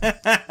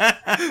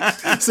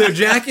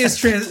is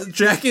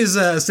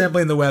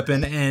sampling the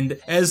weapon, and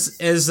as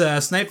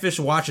Snipefish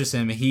watches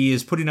him, he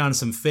is putting on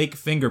some fake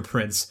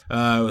fingerprints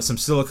with some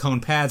silicone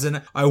pads,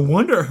 and I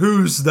wonder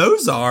whose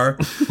those are.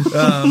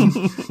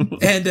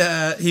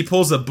 And he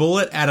pulls a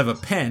bullet out of a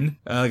pen,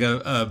 like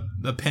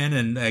a pen,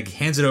 and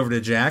hands it over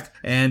to Jack.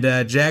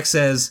 And Jack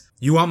says,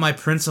 "You want my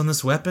prints on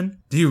this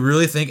weapon? Do you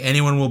really think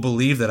anyone will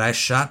believe that I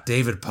shot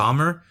David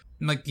Palmer?"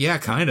 I'm like, yeah,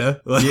 kind of.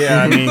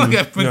 Yeah, I mean,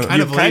 you've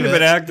kind of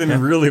been acting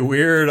really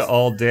weird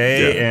all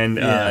day, and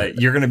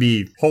you're going to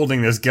be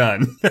holding this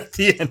gun at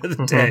the end of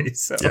the day.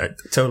 So,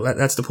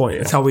 that's the point.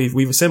 That's how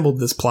we've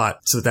assembled this plot,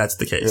 so that's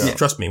the case. Yeah.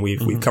 Trust me,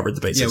 we've covered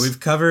the bases. Yeah, we've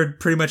covered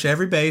pretty much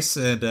every base,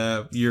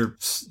 and you're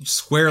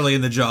squarely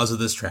in the jaws of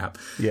this trap.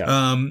 Yeah.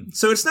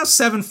 So it's now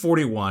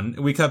 7:41.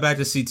 We cut back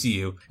to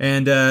CTU,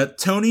 and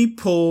Tony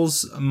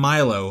pulls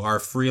Milo, our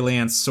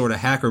freelance sort of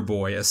hacker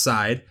boy,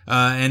 aside,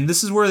 and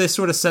this is where they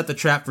sort of set the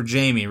trap for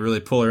Jamie, really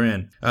pull her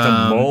in.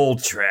 The mole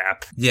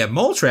trap. Yeah,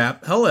 mole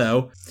trap.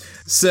 Hello.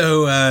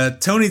 So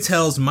Tony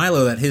tells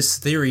Milo that his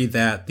theory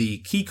that the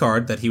key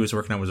card that he was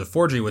working on was a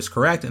forgery was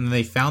correct, and then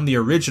they found the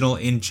original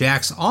in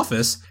Jack's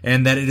office,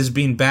 and that it is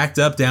being backed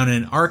up down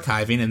in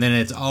archiving, and then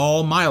it's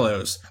all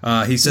Milo's.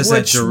 He says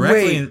that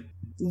directly.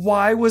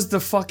 Why was the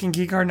fucking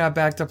key card not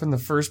backed up in the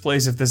first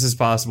place if this is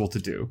possible to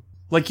do?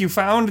 Like, you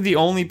found the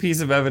only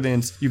piece of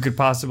evidence you could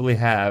possibly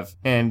have,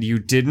 and you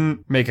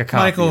didn't make a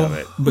copy of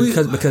it.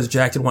 Because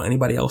Jack didn't want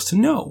anybody else to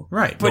know.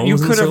 Right. But you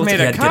could have made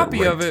a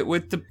copy of it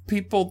with the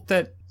people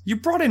that... You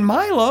brought in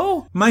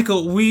Milo.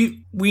 Michael,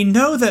 we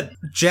know that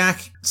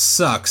Jack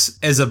sucks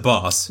as a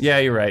boss. Yeah,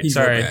 you're right.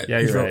 Sorry. Yeah,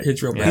 you're right.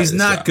 He's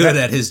not good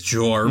at his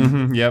job.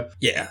 Mm-hmm, yep.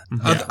 Yeah.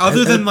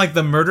 Other than, like,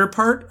 the murder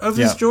part of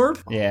his job.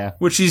 Yeah.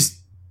 Which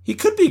he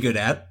could be good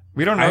at.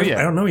 We don't know yet.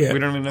 I don't know yet. We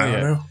don't even know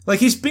yet. Like,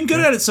 he's been good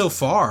at it so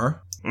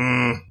far.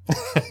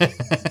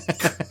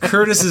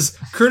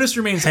 Curtis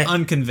remains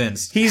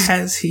unconvinced.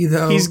 Has he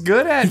though? He's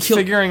good at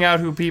figuring out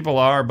who people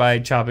are by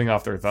chopping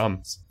off their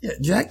thumbs. Yeah,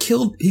 Jack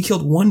killed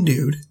one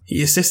dude.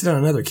 He assisted on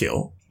another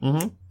kill.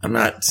 Mm-hmm. I'm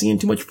not seeing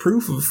too much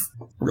proof of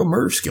real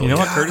murder skill. You know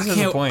what? Curtis has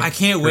a point. I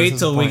can't wait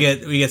till we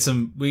get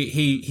some.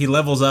 He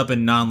levels up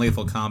in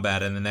non-lethal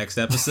combat in the next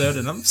episode,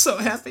 and I'm so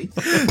happy.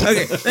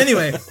 Okay.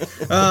 Anyway,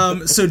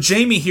 so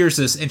Jamie hears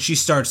this and she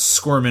starts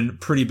squirming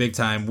pretty big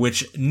time.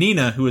 Which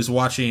Nina, who is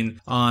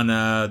watching on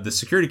the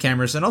security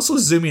cameras and also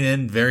zooming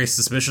in very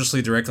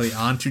suspiciously directly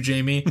onto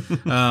Jamie,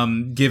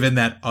 given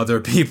that other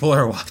people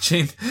are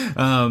watching.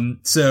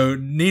 So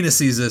Nina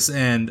sees this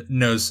and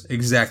knows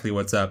exactly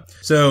what's up.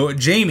 So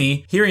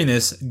Jamie, hearing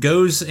this,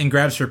 goes and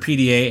grabs her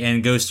PDA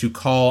and goes to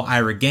call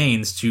Ira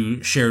Gaines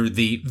to share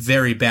the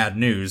very bad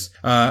news.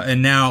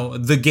 And now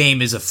the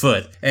game is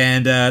afoot.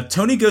 And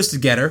Tony goes to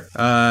get her.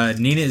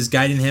 Nina is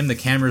guiding him. The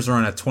cameras are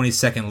on a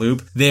 20-second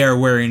loop. They are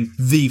wearing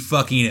the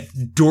fucking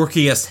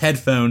dorkiest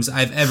headphones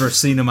I've ever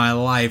seen in my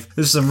life.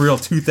 This is some real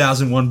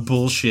 2001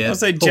 bullshit. I'll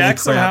say Jack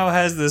somehow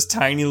has this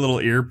tiny little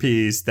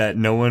earpiece that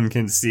no one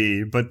can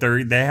see, but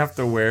they have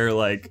to wear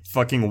like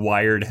fucking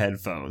wired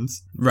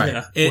headphones. Right.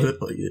 Yeah.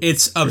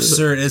 It's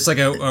absurd. It's like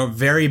a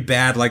very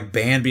bad like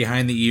band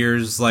behind the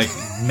ears, like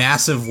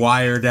massive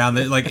wire down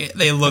there. Like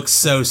they look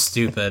so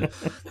stupid.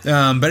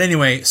 But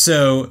anyway,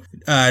 so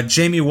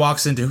Jamie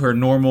walks into her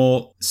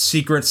normal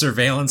secret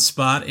surveillance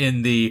spot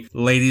in the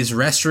ladies'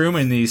 restroom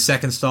in the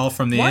second stall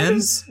from the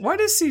end. Why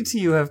does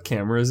CTU have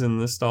cameras in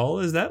the stall?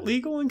 Is that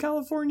legal in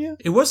California?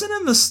 It wasn't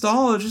in the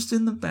stall, just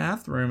in the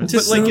bathroom.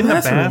 But like in the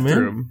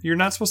bathroom, you're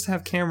not supposed to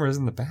have cameras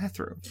in the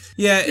bathroom.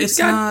 Yeah, it's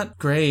not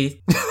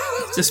great.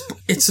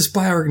 It's a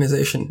spy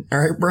organization. All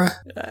right, bruh.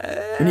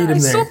 We need him there. I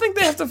still think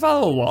they have to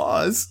follow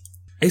laws.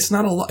 it's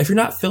not a lot. If you're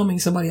not filming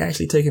somebody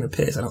actually taking a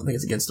piss, I don't think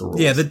it's against the rules.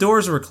 Yeah, the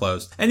doors were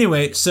closed.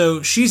 Anyway,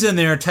 so she's in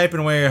there typing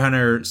away on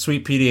her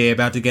sweet PDA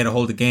about to get a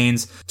hold of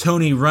Gaines.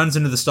 Tony runs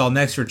into the stall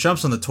next to her,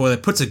 jumps on the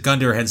toilet, puts a gun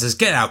to her head and says,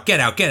 "Get out, get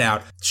out, get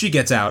out." She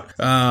gets out.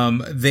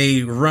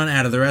 They run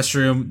out of the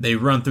restroom. They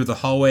run through the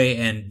hallway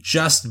and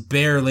just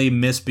barely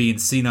miss being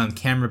seen on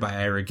camera by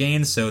Ira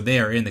Gaines. So they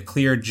are in the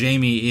clear.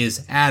 Jamie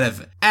is out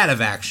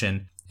of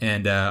action.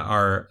 And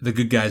the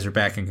good guys are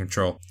back in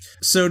control.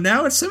 So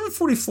now it's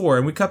 7:44,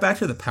 and we cut back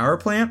to the power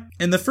plant.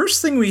 And the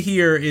first thing we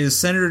hear is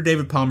Senator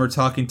David Palmer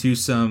talking to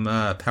some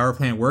power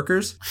plant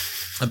workers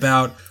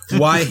about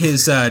why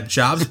his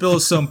jobs bill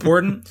is so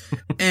important.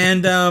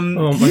 And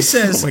he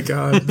says, "Oh my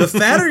God, the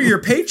fatter your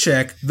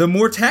paycheck, the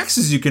more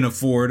taxes you can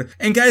afford."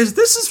 And guys,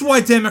 this is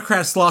why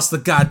Democrats lost the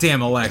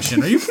goddamn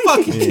election. Are you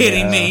fucking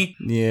kidding me?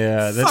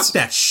 Yeah, fuck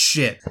that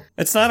shit.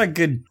 It's not a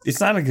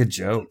good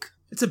joke.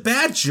 It's a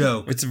bad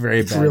joke. It's a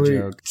very bad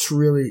joke. It's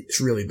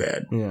really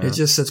bad. Yeah. It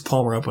just sets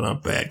Palmer up on a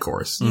bad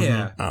course.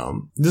 Yeah.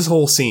 This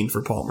whole scene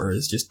for Palmer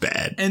is just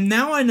bad. And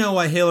now I know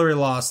why Hillary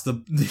lost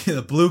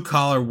the blue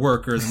collar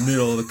worker in the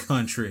middle of the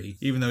country,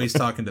 even though he's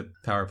talking to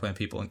power plant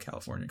people in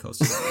California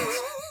coastal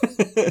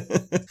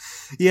areas.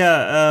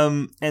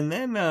 Yeah, and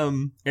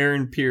then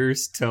Aaron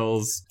Pierce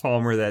tells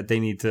Palmer that they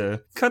need to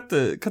cut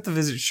the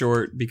visit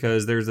short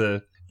because there's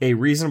a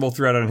reasonable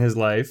threat on his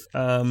life.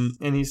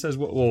 And he says,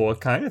 well,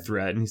 what kind of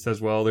threat? And he says,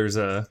 well, there's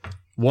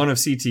one of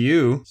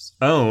CTU's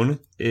own.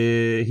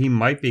 He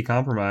might be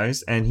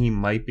compromised and he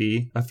might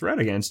be a threat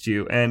against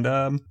you. And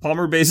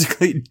Palmer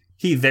basically,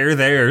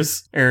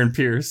 there's Aaron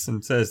Pierce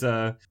and says,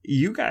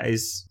 you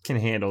guys can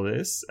handle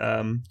this.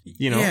 I'm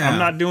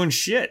not doing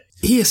shit.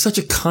 He is such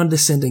a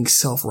condescending,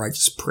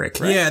 self-righteous prick.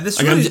 Right? Yeah, this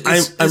really,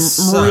 I'm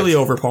really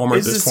over Palmer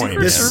at this point.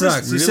 This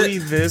sucks. Really,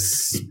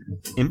 this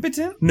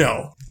impotent?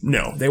 No,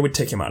 they would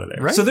take him out of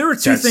there. Right? So there were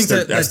two things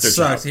that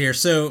sucked here.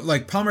 So,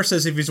 like, Palmer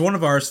says, if he's one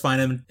of ours,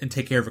 find him and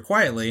take care of it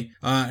quietly.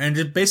 And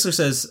it basically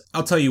says,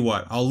 I'll tell you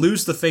what, I'll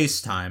lose the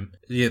FaceTime,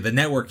 the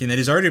networking that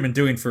he's already been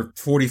doing for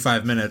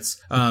 45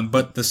 minutes.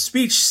 But the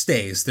speech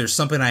stays. There's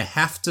something I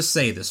have to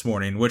say this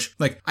morning, which,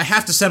 like, I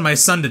have to send my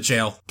son to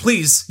jail.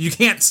 Please, you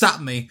can't stop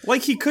me.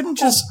 Like, he couldn't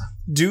just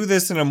do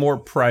this in a more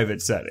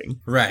private setting.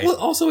 Right. Well,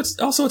 also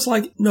it's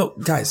like, no,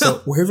 guys,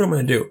 so here's what I'm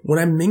going to do. When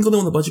I'm mingling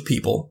with a bunch of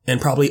people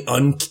and probably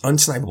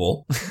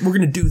unsnipeable, we're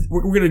going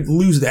to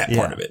lose that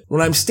part of it.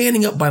 When I'm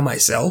standing up by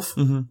myself,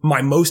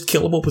 my most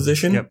killable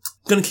position, I'm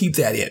going to keep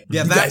that in.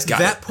 Yeah,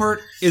 that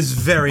part is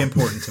very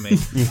important to me.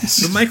 Yes.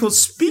 So, Michael,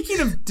 speaking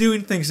of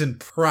doing things in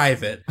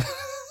private,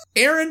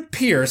 Aaron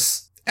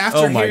Pierce,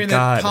 after hearing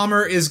that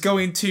Palmer is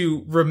going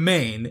to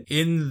remain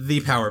in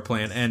the power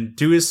plant and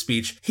do his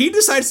speech, he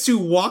decides to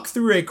walk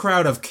through a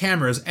crowd of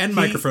cameras and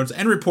microphones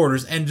and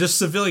reporters and just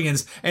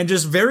civilians and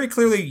just very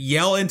clearly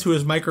yell into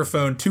his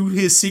microphone to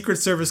his Secret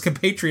Service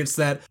compatriots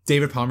that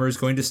David Palmer is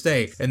going to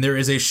stay and there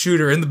is a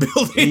shooter in the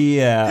building.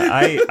 Yeah,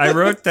 I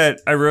wrote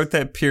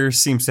that Pierce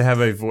seems to have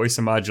a voice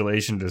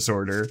modulation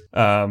disorder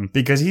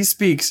because he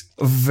speaks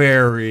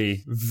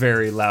very,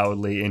 very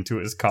loudly into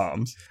his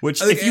comms,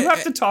 which if you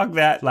have to talk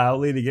that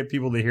loudly to get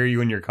people to hear you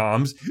in your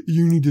comms,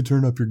 you need to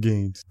turn up your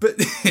gains. But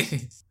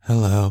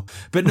hello.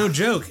 But no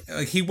joke,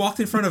 like, he walked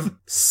in front of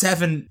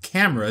 7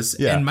 cameras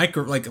and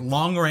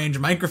long range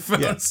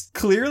microphones. Yeah.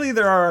 Clearly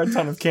there are a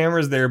ton of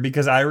cameras there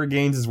because Ira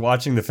Gaines is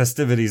watching the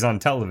festivities on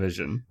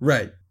television.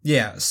 Right.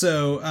 Yeah,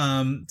 so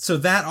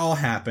that all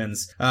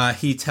happens.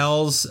 He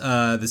tells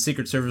the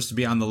Secret Service to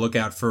be on the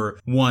lookout for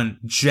one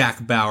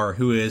Jack Bauer,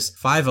 who is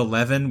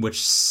 5'11",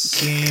 which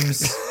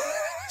seems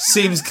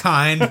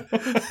kind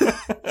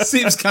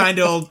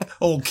of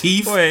old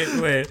Keith.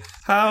 Wait.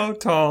 How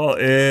tall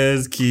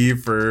is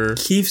Kiefer?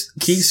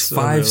 Keith's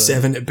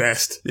 5'7" at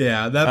best.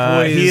 Yeah, that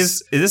boy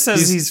is. This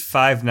says he's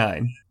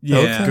 5'9".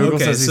 Yeah, Google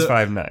says he's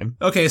 5'9".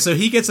 Okay, so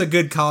he gets a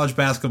good college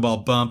basketball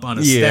bump on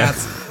his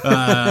stats.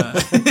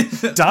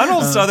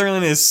 Donald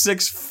Sutherland is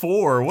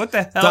 6'4". What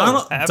the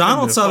hell?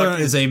 Donald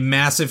Sutherland is a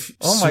massive,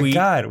 oh my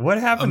god, what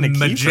happened to Kiefer?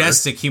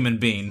 Majestic human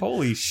being.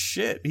 Holy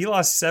shit, he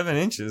lost 7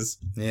 inches.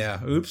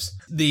 Yeah, oops.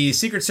 The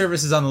Secret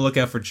Service is on the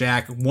lookout for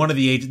Jack. One of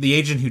the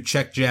agent who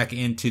checked Jack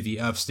into the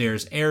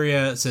upstairs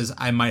area says,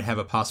 I might have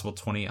a possible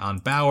 20 on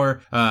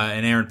Bauer.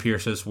 And Aaron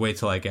Pierce says, wait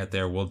till I get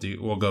there.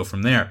 We'll go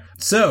from there.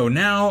 So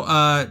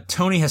now,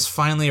 Tony has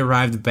finally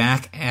arrived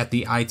back at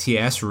the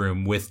ITS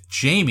room with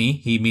Jamie.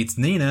 He meets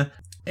Nina.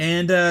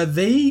 And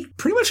they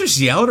pretty much just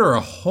yelled at her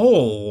a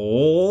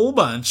whole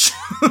bunch.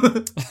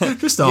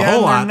 Just a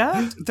whole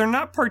lot. They're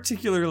not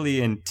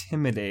particularly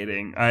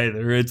intimidating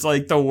either. It's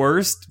like the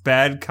worst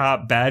bad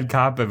cop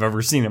I've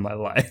ever seen in my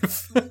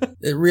life.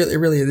 It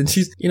really is. And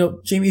she's,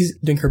 Jamie's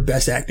doing her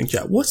best acting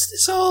job. What's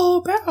this all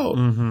about?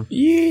 Mm-hmm.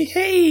 Yeah,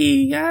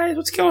 hey, guys,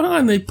 what's going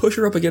on? They push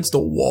her up against a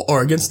wall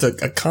or against a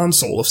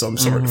console of some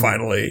sort,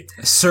 finally.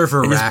 A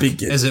server rack,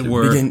 as it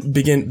were.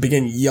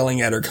 Begin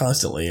yelling at her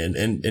constantly.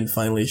 And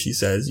finally she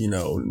says,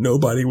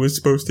 nobody was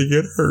supposed to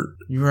get hurt.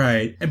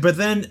 Right. But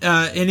then,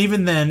 and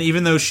even then,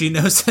 even though she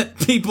knows that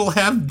people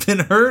have been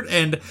hurt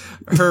and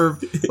her,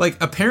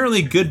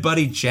 apparently good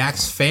buddy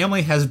Jack's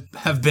family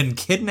have been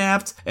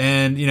kidnapped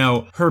and,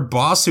 her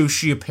boss, who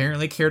she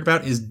apparently cared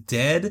about, is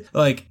dead.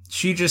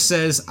 She just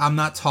says, I'm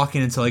not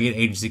talking until I get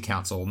agency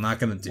counsel. I'm not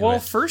going to do it. Well,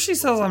 first she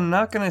says, I'm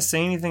not going to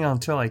say anything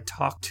until I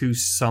talk to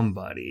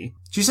somebody.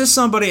 She says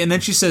somebody, and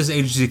then she says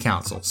agency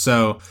counsel.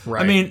 So,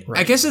 right.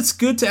 I guess it's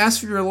good to ask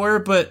for your lawyer,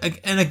 but,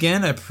 and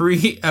again, a pre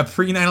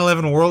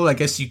 9/11 world, I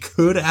guess you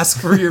could ask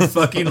for your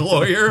fucking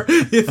lawyer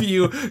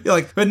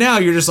if but now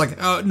you're just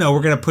like, oh, no,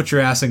 we're going to put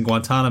your ass in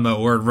Guantanamo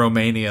or in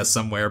Romania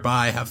somewhere.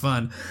 Bye, have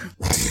fun.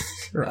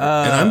 Right.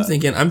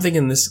 And I'm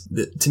thinking this,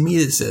 to me,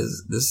 it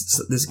says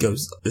this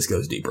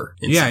goes deeper.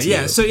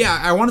 Yeah. So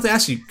I wanted to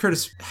ask you,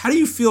 Curtis, how do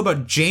you feel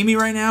about Jamie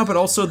right now, but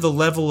also the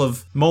level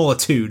of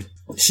molitude?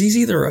 She's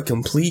either a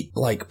complete,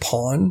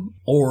 pawn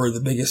or the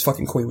biggest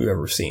fucking queen we've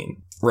ever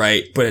seen.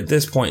 Right. But at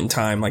this point in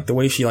time, the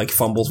way she,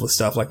 fumbles with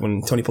stuff,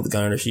 when Tony pulled the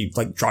gun on her, she,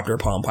 dropped her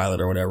Palm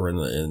Pilot or whatever on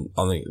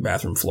the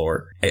bathroom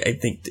floor. I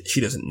think that she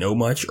doesn't know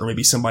much, or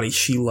maybe somebody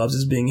she loves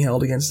is being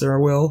held against their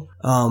will.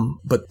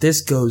 But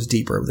this goes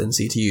deeper than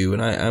CTU.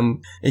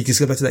 And it just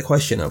goes back to that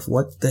question of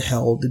what the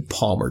hell did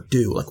Palmer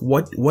do?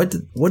 Why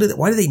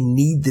do they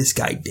need this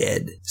guy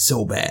dead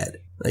so bad?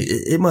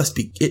 It must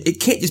be, it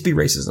can't just be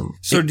racism.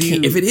 So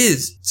if it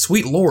is,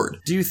 sweet Lord.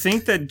 Do you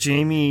think that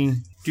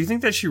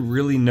she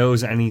really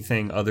knows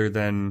anything other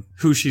than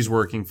who she's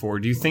working for?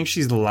 Do you think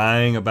she's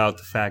lying about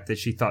the fact that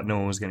she thought no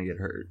one was going to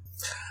get hurt?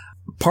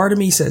 Part of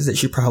me says that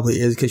she probably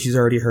is, because she's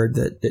already heard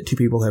that 2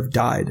 people have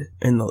died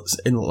in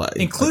the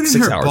including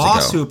 6 her hours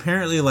boss, ago. who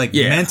apparently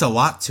meant a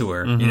lot to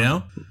her.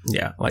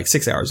 Yeah,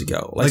 6 hours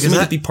ago. She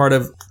might be part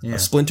of a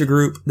splinter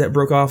group that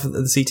broke off of the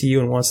CTU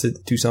and wants to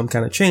do some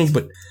kind of change,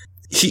 but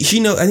she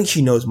knows. I think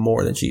she knows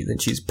more than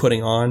she's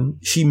putting on.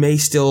 She may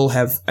still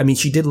have. I mean,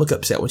 she did look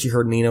upset when she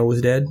heard Nino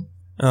was dead.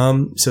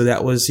 So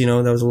that was a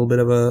little bit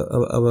of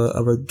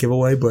a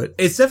giveaway, but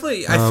it's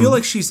definitely, I feel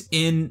like she's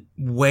in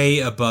way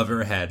above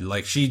her head.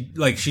 She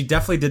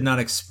definitely did not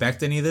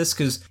expect any of this,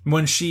 because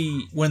when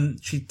she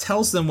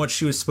tells them what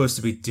she was supposed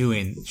to be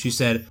doing, she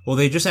said, well,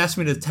 they just asked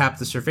me to tap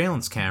the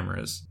surveillance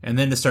cameras and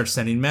then to start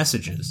sending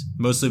messages,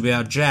 mostly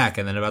about Jack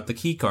and then about the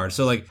key card.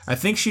 So I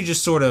think she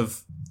just sort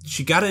of,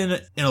 she got in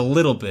a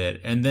little bit,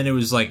 and then it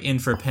was in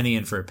for a penny,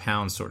 in for a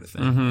pound sort of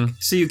thing. Mm-hmm.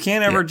 So you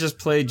can't ever just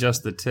play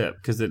just the tip,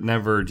 because it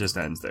never just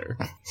ends there.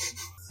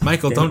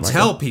 Michael, don't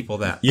tell people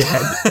that.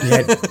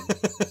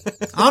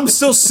 I'm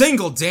still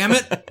single, damn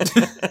it.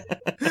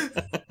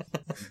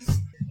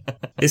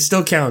 It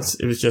still counts.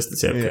 It was just the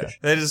tip. Yeah,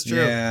 that is true.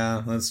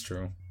 Yeah, that's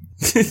true.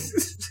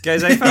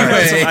 Guys, I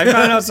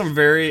found out some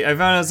very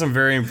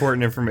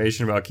important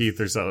information about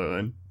Kiefer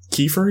Sutherland.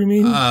 Kiefer, you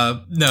mean?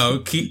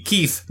 No,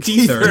 Keith.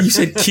 Keither. You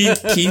said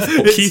Keith.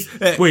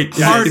 Wait,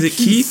 is it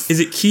Keith? Is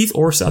it Keith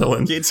or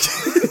Sutherland? It's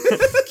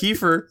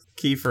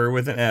Kiefer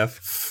with an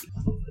F.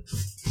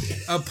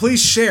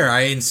 Please share.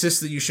 I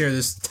insist that you share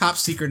this top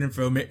secret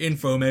info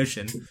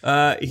motion.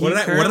 What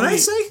did I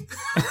say?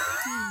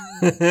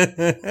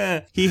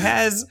 He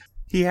has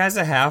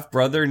a half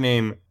brother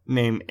named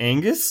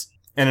Angus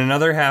and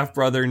another half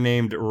brother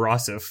named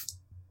Rossif.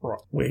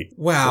 Wait.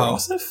 Wow.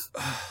 Rossif?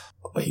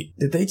 Wait,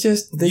 did they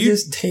just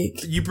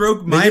take? You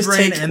broke my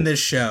brain and this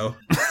show.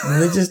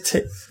 Did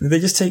they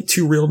just take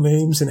 2 real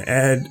names and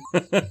add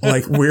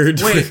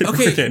weird? Wait,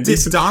 okay.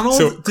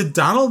 Did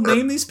Donald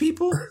name these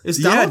people? Is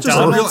Donald just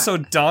Donald? So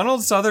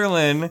Donald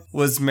Sutherland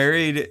was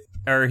married,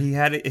 or he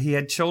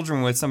had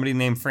children with somebody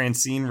named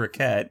Francine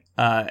Riquette,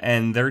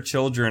 and their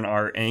children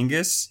are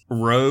Angus,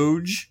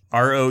 Roge,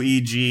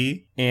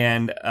 Roeg,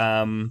 and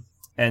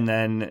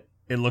then.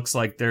 It looks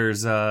like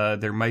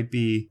there might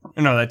be...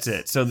 No, that's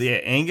it. So the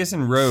Angus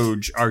and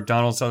Roge are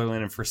Donald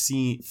Sutherland and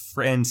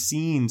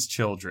Francine's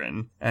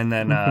children. And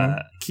then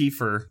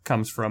Kiefer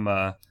comes from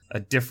a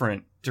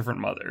different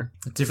mother.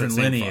 A different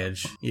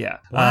lineage. Yeah.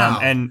 Wow.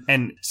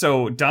 And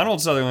so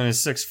Donald Sutherland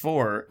is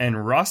 6'4", and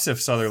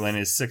Rossif Sutherland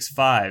is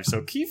 6'5".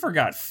 So Kiefer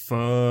got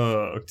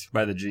fucked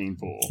by the gene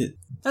pool.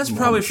 That's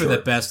probably for the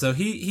best, though.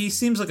 He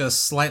seems like a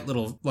slight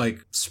little,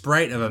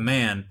 sprite of a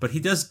man, but he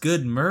does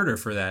good murder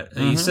for that.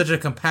 Mm-hmm. He's such a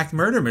compact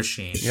murder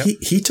machine. Yep.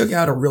 He took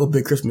out a real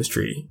big Christmas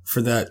tree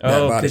for that body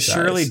size. Because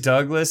Shirley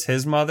Douglas,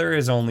 his mother,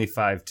 is only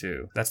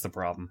 5'2". That's the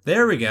problem.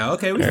 There we go.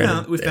 Okay, we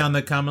found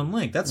the common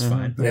link. That's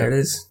fine. There it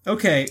is.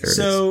 Okay,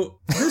 so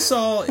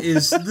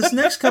this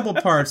next couple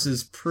parts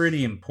is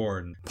pretty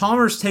important.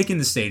 Palmer's taking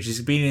the stage.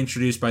 He's being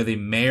introduced by the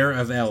mayor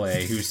of LA,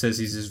 who says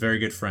he's his very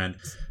good friend.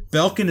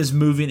 Belkin is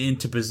moving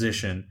into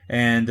position,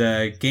 and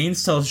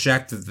Gaines tells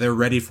Jack that they're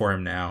ready for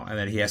him now, and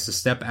that he has to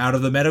step out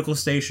of the medical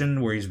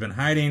station where he's been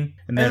hiding,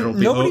 and then it'll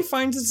be... Nobody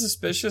finds it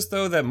suspicious,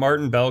 though, that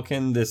Martin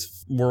Belkin,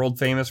 this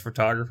world-famous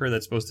photographer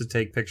that's supposed to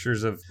take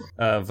pictures of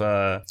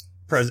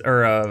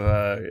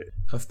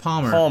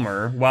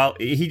Palmer, while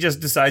he just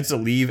decides to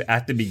leave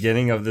at the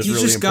beginning of this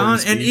really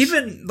important speech. And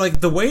even, like,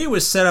 the way it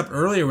was set up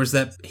earlier was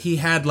that he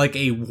had, like,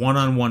 a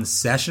one-on-one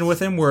session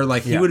with him where,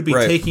 like, he would be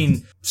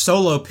taking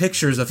solo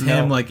pictures of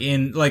him, like,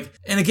 in, like,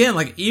 and again,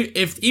 like,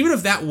 even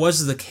if that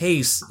was the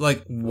case,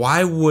 like,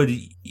 why would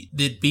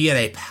it be at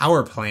a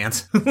power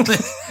plant?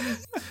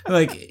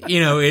 like, you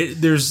know,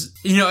 there's,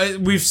 you know,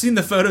 we've seen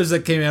the photos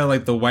that came out of,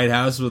 like, the White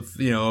House with,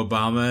 you know,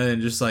 Obama,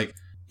 and just, like,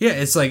 yeah,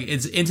 it's like,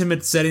 it's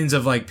intimate settings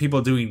of, like,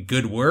 people doing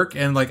good work,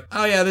 and, like,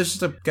 oh yeah, there's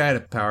just a guy at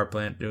a power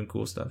plant doing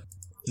cool stuff.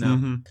 No.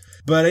 Mm-hmm.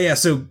 But yeah,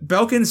 so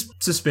Belkin's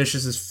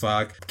suspicious as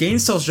fuck.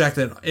 Gaines tells Jack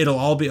that it'll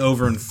all be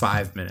over in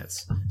 5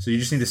 minutes. So you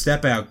just need to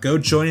step out, go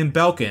join in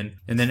Belkin,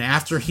 and then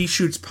after he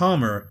shoots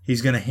Palmer,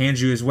 he's gonna hand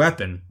you his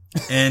weapon.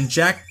 And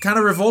Jack kind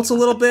of revolts a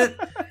little bit,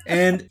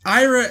 and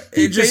Ira...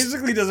 He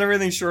basically does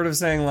everything short of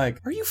saying,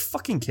 like, are you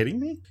fucking kidding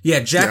me?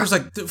 Yeah, Jack was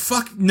like,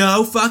 fuck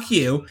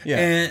you. Yeah.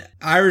 And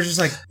Ira's just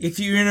like, if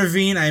you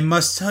intervene, I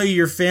must tell you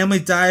your family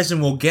dies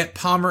and we'll get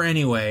Palmer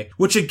anyway.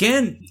 Which,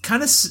 again,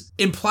 kind of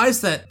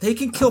implies that they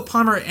can kill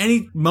Palmer at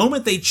any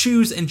moment they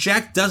choose, and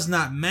Jack does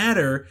not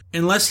matter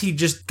unless he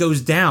just goes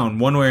down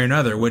one way or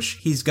another, which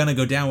he's gonna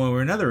go down one way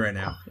or another right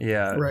now.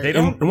 Yeah. Right. They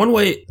don't... In one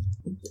way,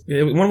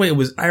 it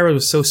was Ira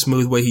was so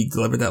smooth the way he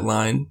delivered that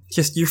line.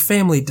 Just, your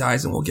family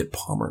dies and we'll get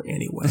Palmer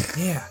anyway.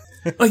 Yeah.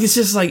 Like, it's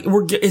just like,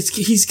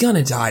 he's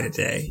gonna die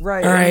today.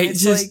 Right. All right.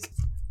 It's just, like,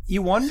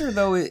 you wonder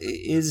though,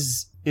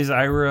 is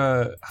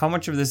Ira, how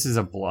much of this is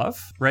a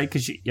bluff, right?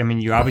 Because,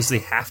 you obviously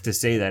have to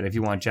say that if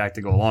you want Jack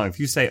to go along. If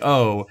you say,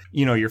 oh,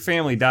 you know, your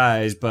family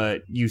dies,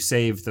 but you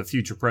save the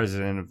future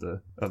president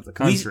of the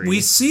country. We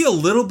see a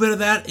little bit of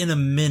that in a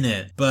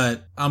minute,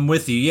 but I'm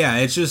with you. Yeah,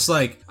 it's just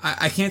like,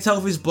 I can't tell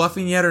if he's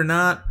bluffing yet or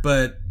not,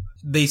 but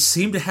they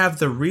seem to have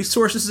the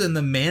resources and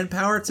the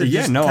manpower to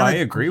I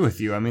agree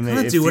with you. I mean,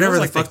 they do whatever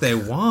the fuck they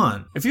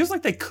want. It feels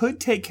like they could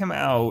take him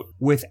out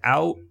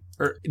without...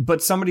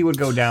 but somebody would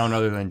go down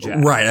other than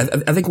Jack. Right.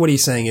 I think what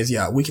he's saying is,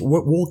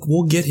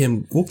 we'll get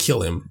him, we'll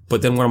kill him,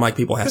 but then one of my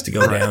people has to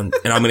go down,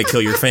 and I'm going to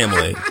kill your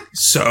family.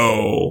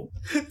 So...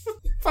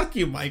 Fuck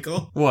you,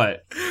 Michael.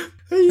 What?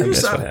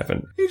 That's what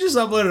happened. He just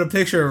uploaded a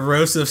picture of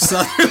Roasted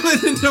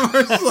Sutherland into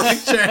our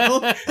Slack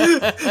channel.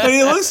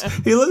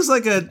 And he looks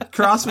like a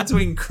cross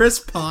between Chris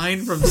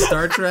Pine from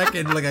Star Trek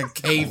and like a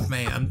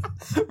caveman.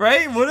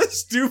 Right? What a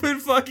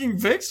stupid fucking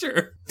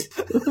picture.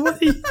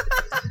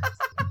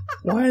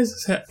 Why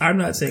is this? I'm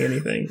not saying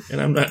anything,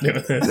 and I'm not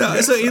doing this. No,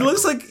 so he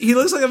looks like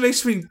a mix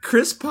between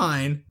Chris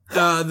Pine,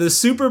 the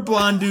super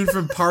blonde dude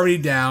from Party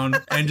Down,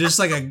 and just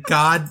like a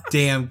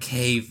goddamn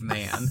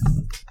caveman.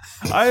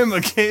 I am a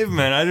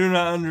caveman. I do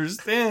not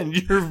understand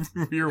your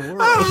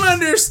world. I don't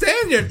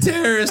understand your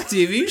terrorist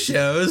TV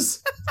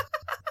shows.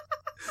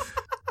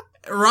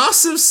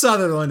 Ross of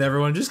Sutherland,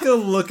 everyone. Just go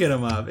look at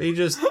him up.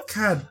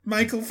 God,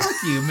 Michael, fuck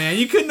you, man.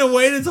 You couldn't have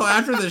waited until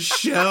after the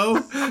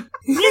show.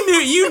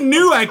 You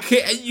knew I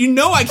can't. You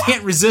know I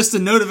can't resist a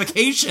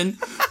notification.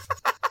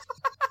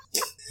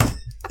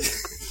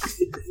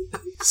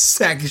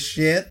 Sack of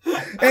shit.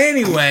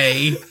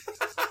 Anyway.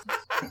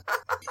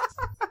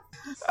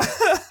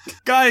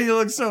 God, he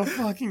looks so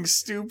fucking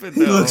stupid,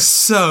 though. He looks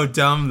so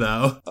dumb,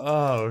 though.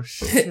 Oh,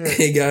 shit.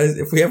 Hey, guys,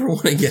 if we ever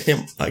want to get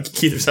him, like,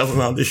 Kiefer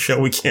Sutherland on this show,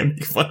 we can't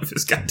make fun of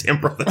his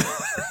goddamn brother.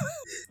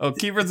 Oh,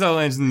 Kiefer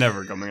Sutherland's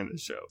never coming on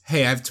this show.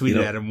 Hey, I've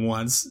tweeted at him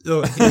once.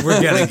 We're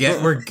gonna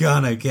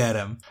get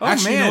him. Oh,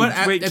 actually, man. You know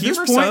what? Wait,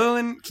 Kiefer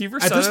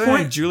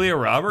Sutherland and Julia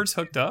Roberts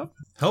hooked up?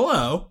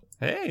 Hello.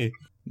 Hey.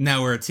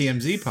 Now we're a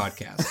TMZ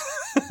podcast.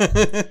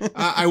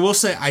 I will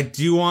say I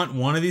do want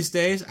one of these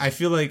days. I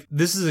feel like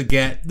this is a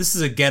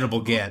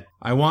gettable get.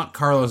 I want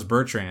Carlos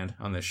Bertrand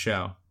on this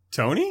show.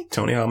 Tony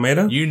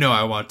Almeida? You know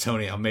I want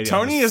Tony Almeida.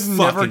 Tony is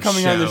never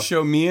coming on the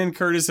show. Me and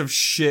Curtis have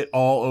shit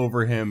all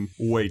over him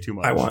way too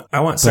much. I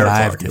want Sarah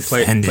Clark who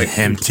played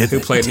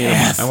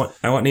Nina.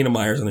 I want Nina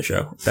Myers on the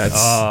show.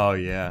 Oh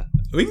yeah.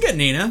 We can get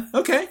Nina.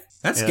 Okay.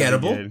 That's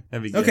gettable.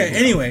 That'd be good. Okay,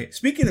 anyway,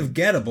 speaking of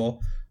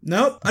gettable,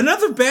 nope.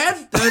 Another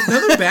bad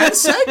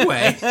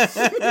segue.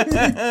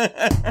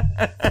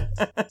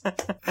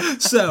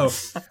 So,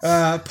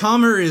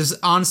 Palmer is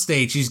on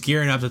stage. He's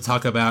gearing up to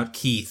talk about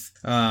Keith.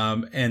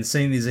 And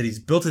saying that he's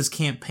built his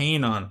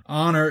campaign on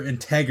honor,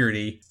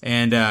 integrity,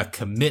 and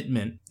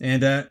commitment.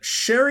 And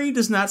Sherry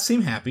does not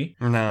seem happy.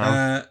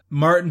 No.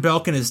 Martin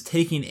Belkin is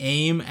taking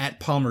aim at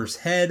Palmer's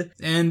head,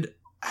 and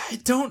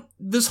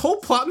this whole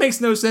plot makes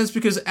no sense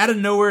because out of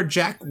nowhere,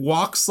 Jack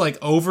walks like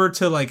over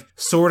to like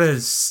sort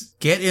of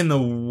get in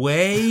the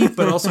way,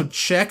 but also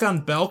check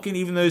on Belkin,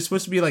 even though he's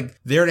supposed to be like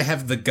there to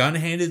have the gun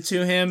handed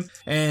to him.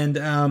 And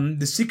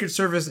the Secret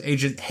Service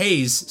agent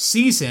Hayes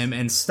sees him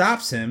and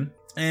stops him.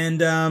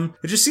 And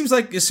it just seems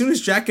like as soon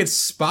as Jack gets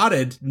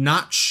spotted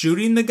not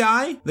shooting the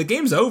guy, the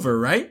game's over,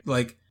 right?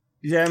 Like,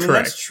 Yeah, I mean,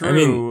 Correct. that's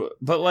true.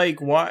 But,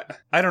 like, why?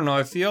 I don't know.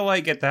 I feel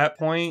like at that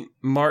point,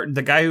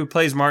 the guy who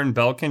plays Martin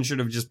Belkin should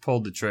have just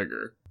pulled the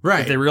trigger.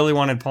 Right. If they really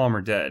wanted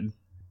Palmer dead.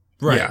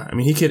 Right. Yeah, I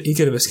mean, he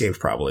could have escaped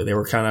probably. They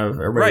were kind of...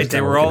 Right,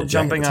 they were all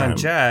jumping on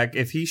Jack.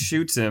 If he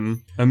shoots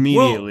him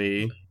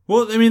immediately...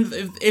 Well, I mean,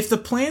 if the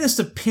plan is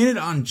to pin it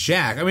on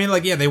Jack, I mean,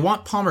 like, yeah, they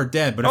want Palmer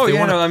dead, but if they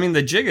want I mean,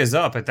 the jig is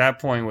up at that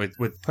point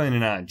with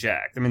pinning it on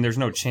Jack. I mean, there's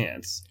no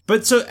chance.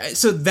 But so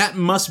that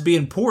must be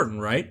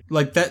important, right?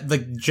 Like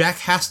Jack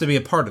has to be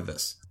a part of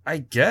this. I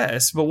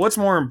guess, but what's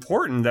more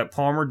important, that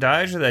Palmer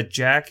dies or that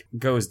Jack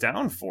goes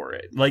down for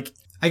it? Like,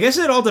 I guess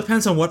it all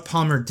depends on what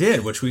Palmer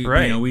did, which we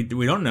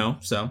don't know.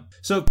 So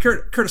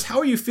Curtis, how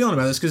are you feeling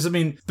about this? Because I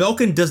mean,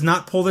 Belkin does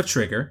not pull the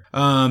trigger.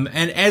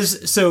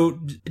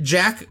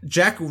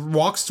 Jack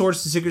walks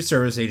towards the Secret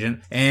Service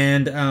agent,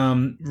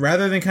 and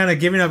rather than kind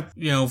of giving up,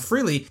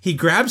 freely, he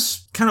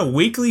grabs kind of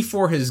weakly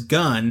for his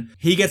gun.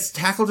 He gets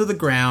tackled to the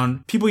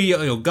ground. People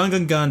yell, gun,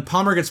 gun, gun.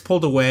 Palmer gets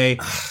pulled away,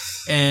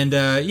 and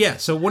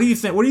So what do you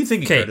think? What are you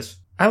thinking, Curtis?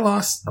 I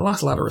lost a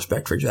lot of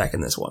respect for Jack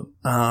in this one.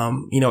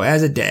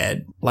 As a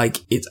dad, like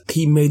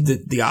he made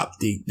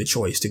the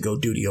choice to go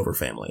duty over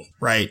family,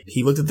 right?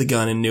 He looked at the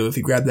gun and knew if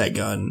he grabbed that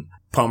gun,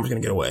 Palmer's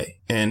gonna get away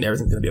and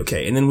everything's gonna be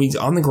okay. And then when he's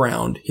on the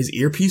ground, his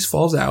earpiece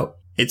falls out.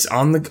 It's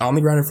on the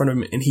ground in front of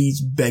him, and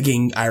he's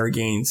begging Ira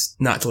Gaines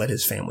not to let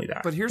his family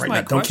die. But here's right?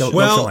 my Don't kill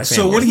question. my family.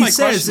 So what he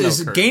says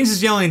is Gaines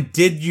is yelling,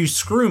 "Did you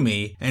screw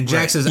me?" And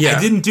Jack says, "I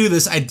didn't do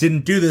this. I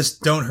didn't do this.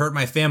 Don't hurt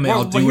my family.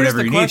 I'll do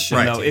whatever you need."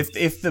 Though, if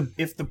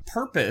the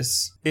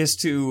purpose is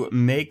to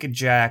make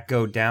Jack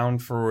go down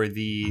for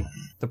the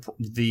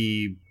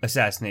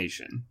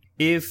assassination.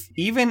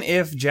 Even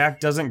if Jack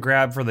doesn't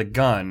grab for the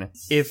gun,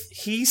 if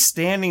he's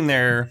standing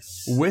there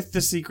with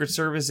the Secret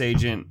Service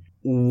agent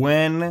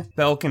when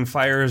Belkin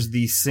fires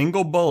the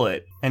single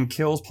bullet and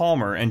kills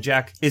Palmer and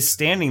Jack is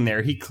standing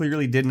there, he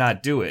clearly did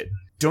not do it.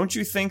 Don't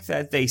you think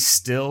that they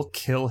still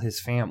kill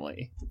his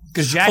family?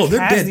 Because Jack has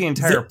dead. the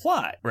entire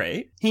plot,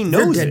 right? He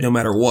knows they're dead no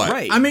matter what.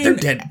 Right. I mean, they're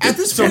dead. At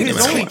this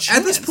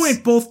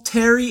point, both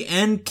Terry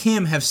and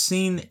Kim have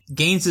seen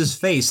Gaines's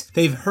face.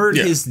 They've heard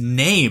his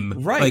name.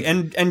 Right.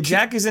 And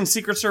Jack is in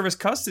Secret Service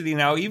custody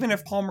now. Even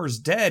if Palmer's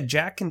dead,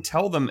 Jack can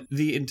tell them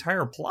the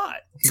entire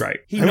plot. Right.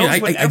 He knows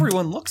what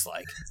everyone looks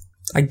like.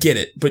 I get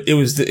it, but it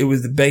was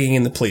the begging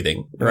and the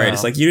pleading, right? Wow.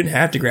 It's like you didn't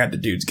have to grab the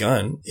dude's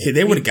gun;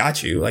 they would have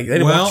got you. Like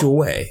they'd walked you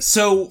away.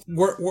 So,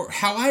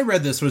 how I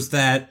read this was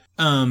that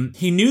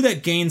he knew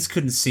that Gaines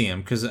couldn't see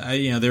him because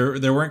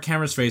there weren't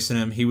cameras facing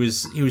him. He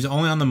was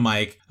only on the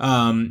mic.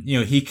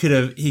 He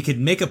could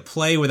make a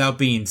play without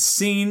being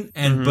seen,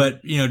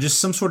 but just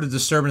some sort of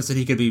disturbance that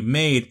he could be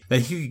made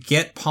that he could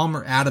get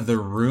Palmer out of the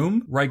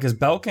room. Right, because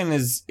Belkin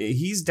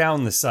he's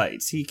down the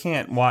sights. He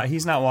can't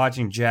he's not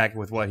watching Jack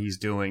with what he's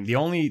doing. The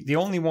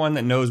only one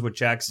that knows what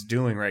Jack's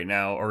doing right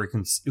now, or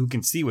who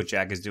can see what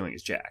Jack is doing,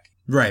 is Jack.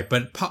 Right,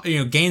 but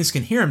Gaines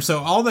can hear him. So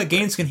all that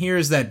Gaines can hear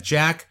is that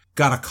Jack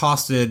got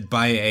accosted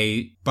by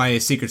a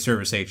Secret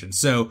Service agent.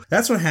 So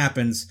that's what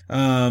happens.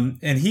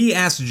 And he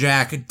asked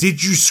Jack,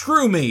 "Did you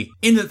screw me?"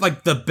 in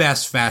the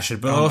best fashion,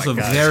 but also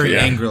very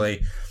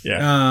angrily.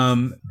 Yeah.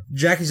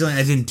 Jack is yelling,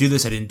 "I didn't do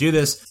this. I didn't do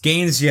this."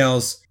 Gaines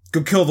yells,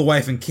 "Go kill the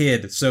wife and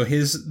kid." So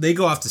they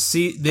go off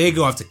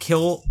to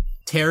kill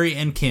Terry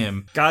and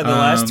Kim. God, the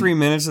last 3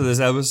 minutes of this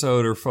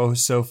episode are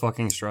so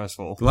fucking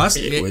stressful.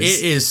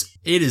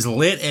 It is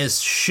lit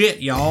as shit,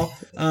 y'all.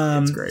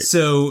 That's great.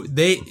 So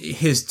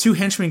his two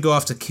henchmen go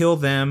off to kill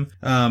them.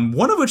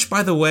 One of which,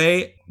 by the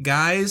way,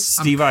 guys,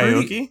 Steve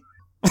Aoki?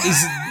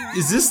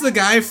 Is this the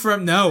guy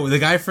from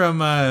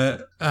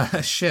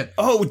shit?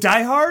 Oh,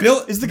 Die Hard?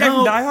 Is the guy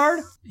from Die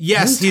Hard?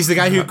 Yes, he's the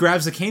guy who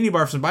grabs the candy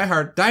bar from Die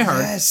Hard.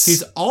 Yes.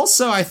 He's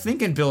also, I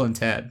think, in Bill and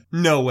Ted.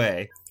 No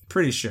way.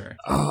 Pretty sure.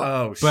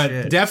 Oh, shit.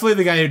 But definitely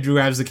the guy who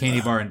grabs the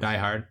candy bar in Die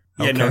Hard.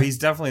 Yeah, no, he's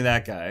definitely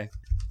that guy.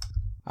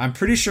 I'm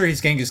pretty sure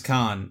he's Genghis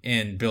Khan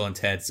in Bill and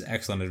Ted's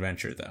Excellent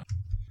Adventure, though.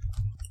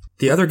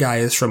 The other guy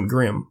is from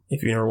Grimm,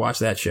 if you ever watched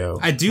that show.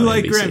 I do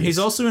like NBC. Grimm. He's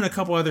also in a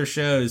couple other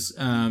shows.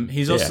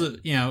 He's also,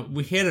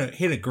 we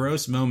hit a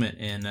gross moment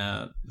in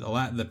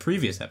the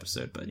previous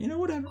episode, but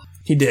whatever.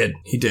 He did.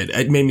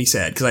 It made me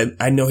sad because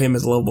I know him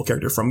as a lovable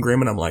character from Grimm,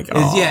 and I'm like,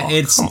 oh,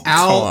 it's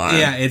Al.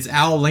 Yeah, it's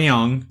Al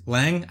Lang.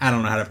 I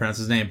don't know how to pronounce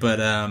his name, but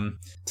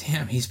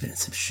damn, he's been in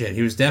some shit.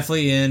 He was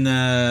definitely in.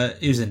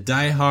 He was in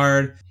Die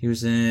Hard. He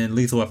was in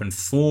Lethal Weapon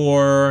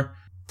 4.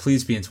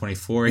 Please be in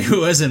 24. He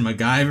was in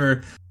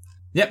MacGyver.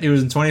 Yep, he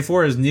was in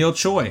 24 as Neil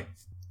Choi.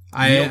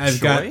 I've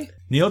got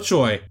Neil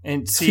Choi.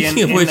 And see, in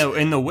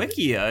the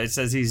Wikia, it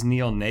says he's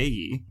Neil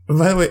Nagy.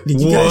 By the way,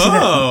 did you guys see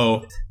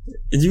that?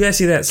 Did you guys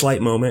see that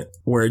slight moment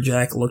where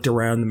Jack looked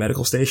around the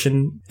medical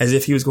station as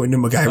if he was going to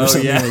MacGyver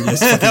something? Yeah. And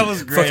just that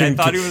was great. I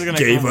thought he was going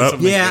to give up.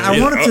 Yeah, I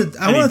wanted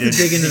to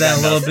dig into that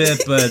a little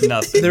bit,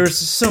 but there's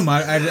so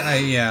much.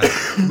 He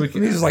was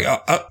just like,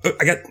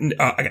 I got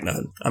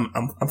nothing.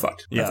 I'm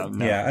fucked. Yeah,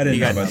 I didn't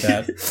know about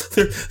that.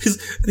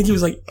 I think he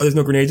was like, oh, there's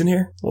no grenades in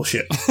here? Well,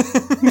 shit.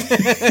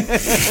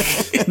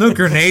 No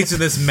grenades in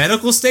this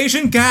medical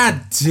station?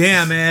 God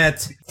damn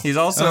it. He's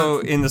also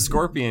in the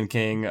Scorpion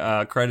King,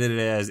 credited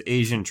as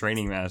Asian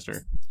Training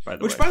Master.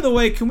 By the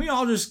way, can we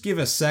all just give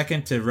a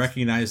second to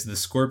recognize the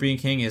Scorpion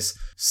King is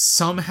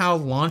somehow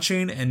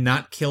launching and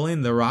not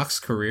killing The Rock's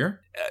career?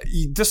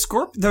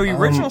 The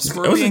original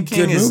Scorpion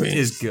King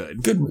is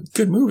good.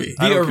 Good movie.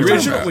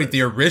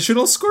 The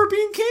original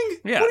Scorpion King?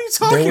 Yeah. What are you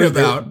talking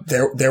about?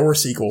 There were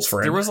sequels for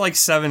him. There was like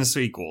 7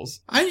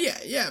 sequels.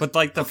 Yeah. But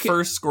like the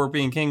first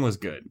Scorpion King was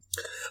good.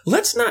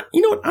 Let's not.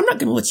 You know what? I'm not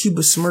going to let you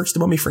besmirch the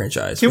Mummy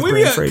franchise. Can we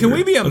be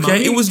a Mummy?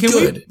 Okay, it was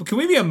good. Can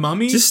we be a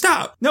Mummy? Just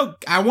stop. No,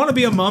 I want to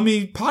be a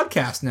Mummy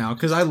podcast now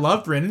because I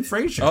love Brendan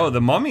Fraser. Oh,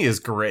 the Mummy is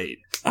great.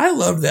 I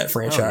love that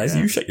franchise.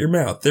 You shut your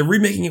mouth. They're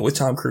remaking it with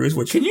Tom Cruise.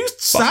 Which can you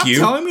stop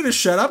telling me to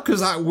shut up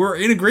because we're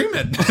in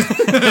agreement.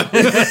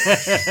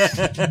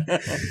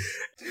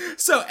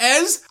 So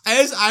as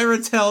Ira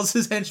tells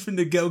his henchmen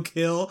to go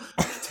kill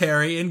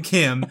Terry and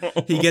Kim,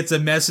 he gets a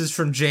message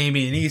from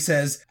Jamie and he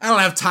says, "I don't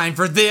have time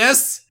for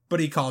this," but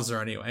he calls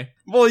her anyway.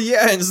 Well,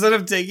 yeah, instead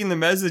of taking the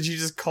message, he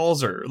just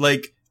calls her.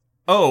 Like,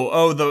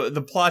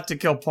 the plot to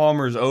kill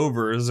Palmer is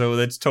over, so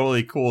that's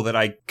totally cool that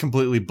I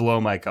completely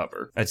blow my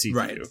cover at CPU.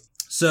 Right.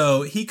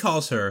 So he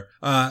calls her.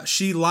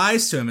 She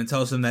lies to him and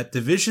tells him that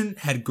Division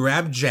had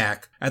grabbed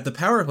Jack at the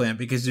power plant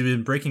because he'd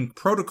been breaking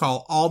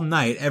protocol all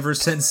night ever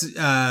since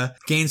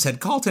Gaines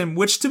had called him,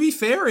 which, to be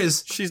fair,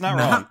 is she's not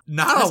wrong.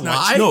 Not a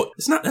lie. No,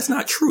 it's not. That's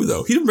not true,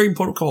 though. He didn't break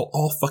protocol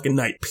all fucking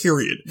night,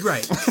 period.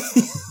 Right.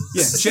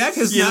 Yeah, Jack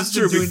has not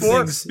been doing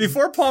things.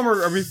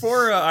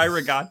 Before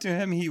Ira got to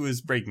him, he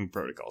was breaking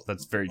protocols.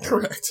 That's very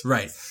true. Correct.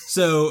 Right.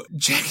 So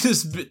Jack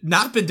has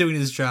not been doing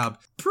his job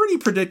pretty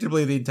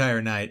predictably the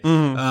entire night.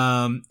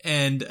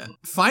 And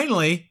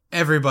finally,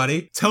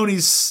 everybody,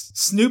 Tony's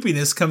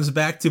snoopiness comes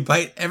back to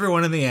bite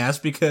everyone in the ass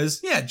because,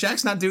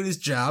 Jack's not doing his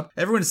job.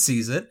 Everyone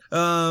sees it.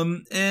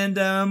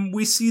 And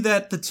we see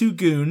that the two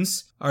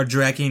goons are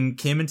dragging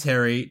Kim and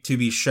Terry to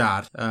be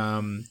shot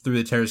through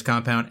the terrorist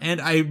compound.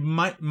 And I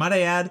might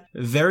I add,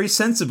 very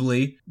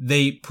sensibly,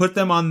 they put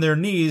them on their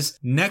knees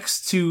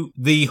next to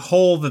the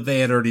hole that they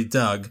had already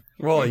dug.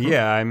 Well,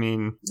 yeah, I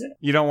mean,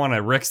 you don't want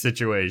a Rick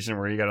situation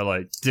where you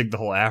gotta, dig the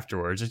hole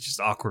afterwards. It's just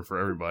awkward for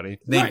everybody.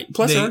 Right.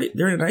 Plus,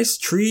 they're in a nice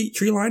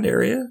tree-lined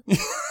area.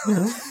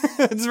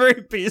 It's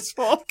very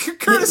peaceful.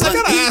 Curtis, I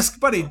gotta ask,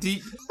 buddy, do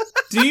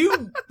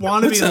you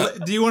want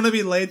to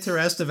be laid to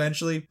rest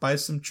eventually by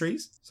some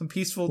trees? Some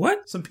peaceful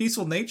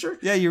nature?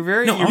 Yeah, you're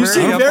very hung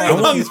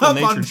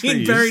up on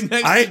being buried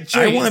next to trees.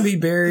 I want to be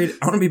buried.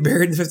 I want to be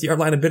buried in the 50-yard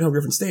line of Ben Hill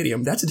Griffin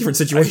Stadium. That's a different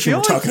situation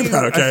we're talking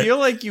about. Okay. I feel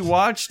like you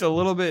watched a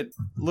little bit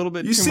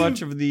too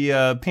much of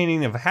the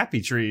painting of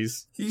Happy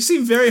Trees. You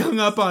seem very hung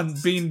up on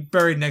being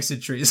buried next to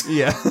trees.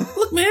 Yeah.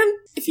 Look, man,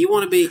 if you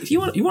want a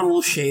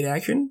little shade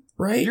action,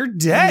 right? You're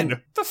dead.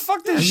 What the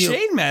fuck does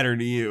shade matter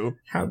to you?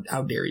 How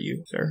dare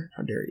you, sir?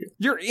 How dare you?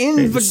 You're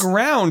in the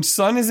ground.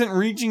 Sun isn't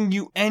reaching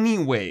you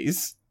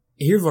anyways.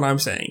 Here's what I'm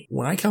saying.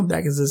 When I come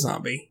back as a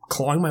zombie,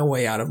 clawing my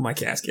way out of my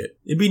casket,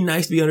 it'd be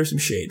nice to be under some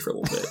shade for a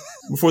little bit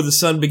before the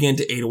sun began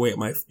to eat away at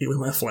my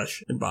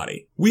flesh and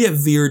body. We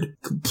have veered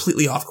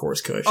completely off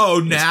course, Kush. Oh,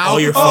 now? All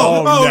your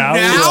fault.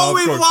 Now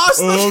we've lost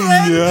the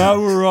thread? Yeah,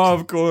 we're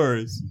off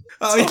course.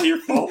 It's all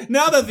your fault.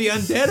 Now that the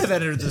undead have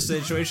entered the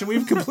situation,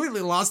 we've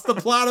completely lost the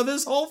plot of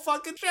this whole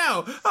fucking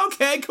show.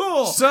 Okay,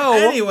 cool. So,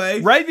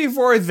 anyway, right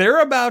before they're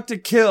about to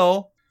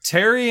kill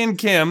Terry and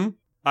Kim,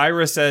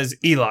 Ira says,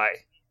 "Eli,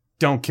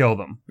 don't kill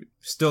them.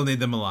 Still need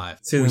them alive.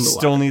 We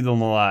still need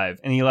them alive."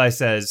 And Eli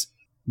says,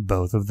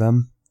 "Both of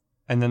them?"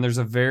 And then there's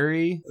a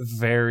very,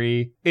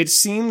 it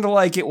seemed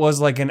like it was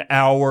like an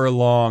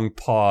hour-long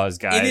pause,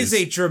 guys. It is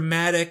a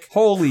dramatic...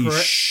 Holy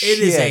shit.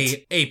 It is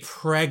a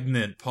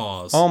pregnant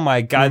pause. Oh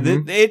my God.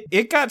 Mm-hmm.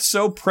 It got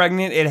so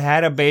pregnant, it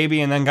had a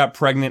baby and then got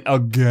pregnant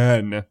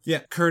again.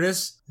 Yeah,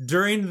 Curtis,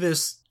 during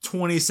this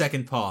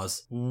 20-second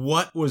pause,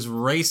 what was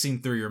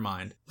racing through your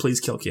mind? Please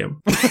kill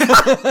Kim.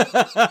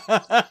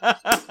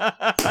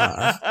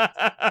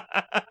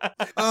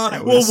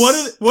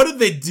 What did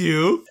they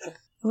do?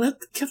 Well,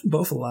 that kept them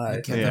both alive.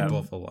 They kept them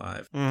both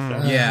alive.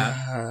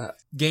 Yeah.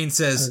 Gaines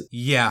says,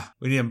 "Yeah,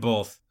 we need them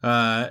both."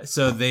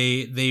 So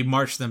they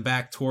march them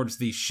back towards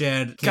the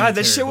shed. God,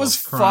 this shit was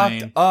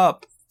fucked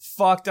up.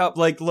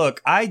 Like,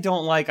 look, I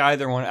don't like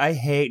either one. I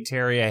hate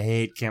Terry. I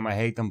hate Kim. I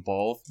hate them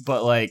both.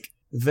 But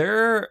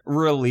their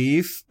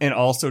relief and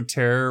also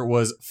terror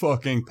was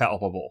fucking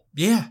palpable.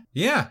 Yeah.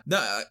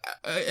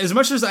 As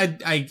much as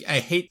I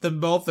hate them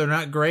both, they're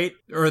not great,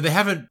 or they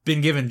haven't been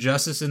given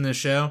justice in this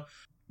show.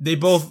 They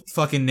both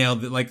fucking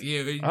nailed it.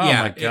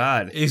 My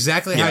God.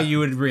 Exactly how you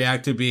would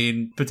react to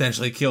being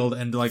potentially killed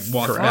and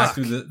walk back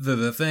through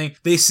the thing.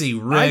 They see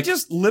Rick. I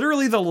just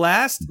literally the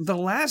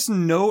last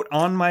note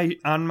on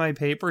my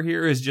paper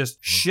here is just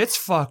shit's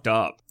fucked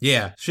up.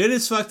 Yeah, shit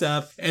is fucked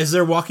up. As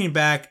they're walking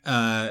back,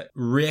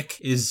 Rick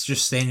is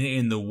just standing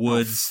in the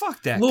woods. Oh,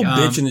 fuck that little guy.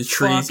 Bitch in the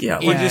trees.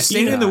 Just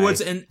standing in the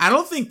woods, and I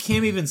don't think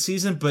Kim even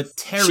sees him, but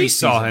Terry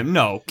saw him.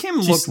 No, Kim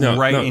looked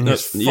in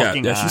his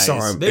fucking eyes. Yeah, she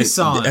saw him. They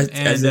saw him.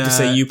 As if to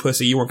say, you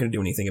pussy. You weren't going to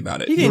do anything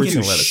about it. He didn't you were do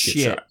going to let us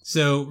get shot.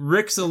 So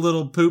Rick's a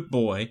little poop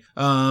boy.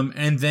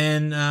 And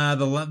then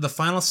the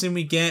final scene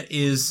we get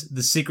is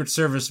the Secret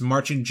Service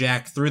marching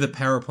Jack through the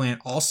power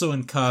plant, also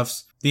in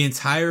cuffs. The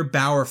entire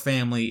Bauer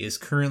family is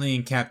currently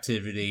in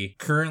captivity,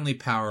 currently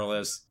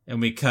powerless,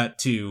 and we cut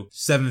to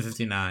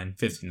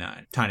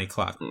 7:59:59. Tiny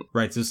clock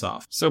writes this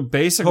off. So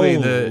basically,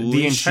 the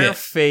Holy entire shit.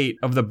 fate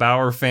of the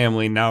Bauer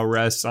family now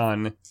rests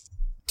on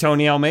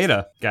Tony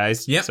Almeida,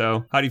 guys. Yep.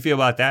 So how do you feel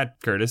about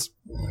that, Curtis?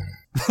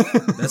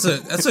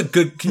 That's a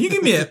good. Can you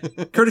give me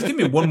Curtis? Give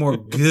me one more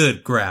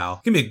good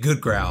growl. Give me a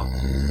good growl.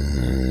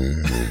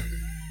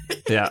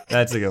 Yeah,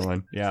 that's a good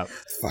one. Yeah.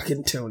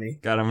 Fucking Tony.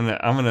 God,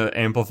 I'm gonna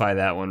amplify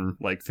that one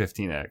like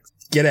 15x.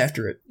 Get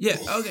after it. Yeah.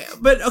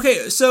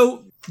 Okay.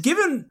 So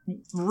given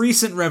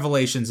recent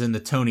revelations in the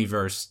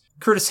Tonyverse,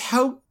 Curtis,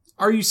 how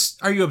are you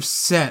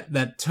upset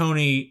that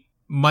Tony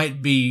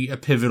might be a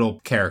pivotal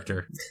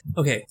character?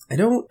 Okay, I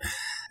don't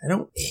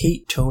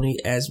hate Tony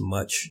as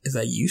much as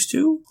I used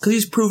to, because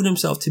he's proven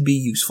himself to be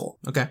useful.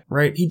 Okay.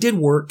 Right? He did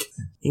work.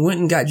 He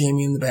went and got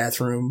Jamie in the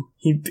bathroom.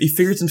 He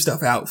figured some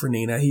stuff out for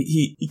Nina.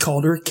 He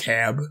called her a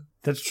cab.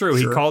 That's true.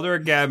 Sure. He called her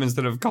a cab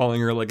instead of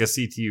calling her like a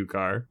CTU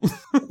car.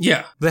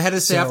 Yeah. They had to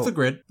stay off the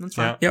grid. That's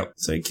fine. Yeah. Yep.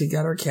 So he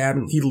got her a cab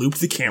and he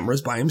looped the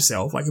cameras by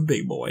himself like a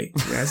big boy.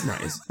 That's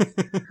nice.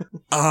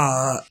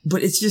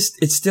 But he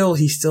still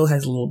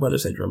has little brother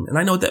syndrome. And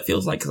I know what that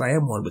feels like because I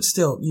am one, but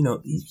still,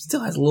 he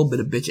still has a little bit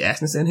of bitch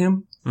assness in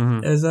him,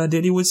 as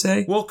Diddy would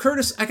say. Well,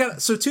 Curtis,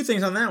 so two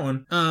things on that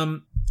one.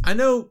 I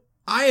know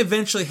I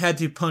eventually had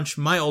to punch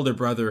my older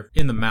brother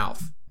in the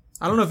mouth.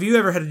 I don't know if you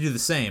ever had to do the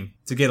same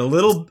to get a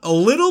little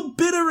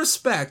bit of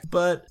respect,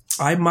 but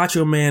I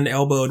Macho Man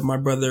elbowed my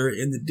brother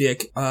in the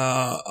dick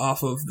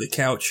off of the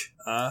couch,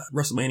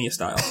 WrestleMania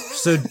style.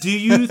 So do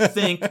you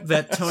think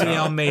that Tony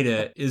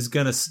Almeida is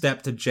gonna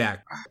step to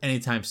Jack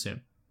anytime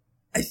soon?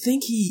 I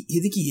think he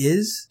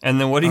is.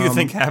 And then what do you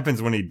think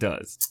happens when he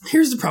does?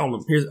 Here's the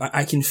problem.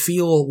 I can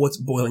feel what's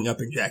boiling up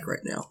in Jack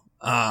right now.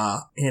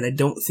 And I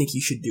don't think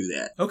you should do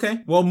that. Okay.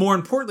 Well, more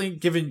importantly,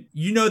 given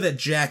that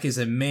Jack is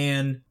a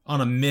man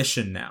on a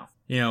mission now.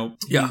 Yeah.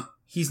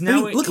 He's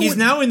now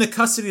now in the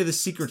custody of the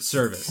Secret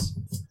Service.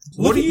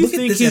 What do you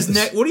think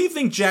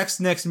Jack's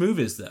next move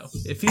is, though?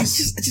 If he's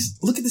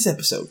just look at this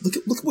episode. Look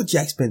at what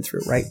Jack's been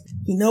through, right?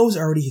 He knows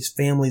already his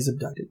family's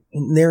abducted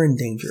and they're in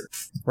danger,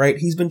 right?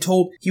 He's been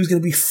told he was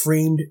going to be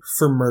framed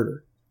for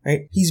murder.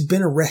 Right? He's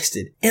been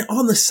arrested. And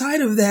on the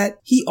side of that,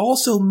 he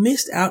also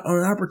missed out on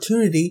an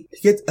opportunity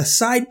to get a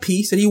side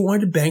piece that he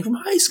wanted to bang from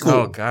high school.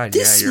 Oh, God,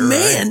 This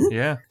man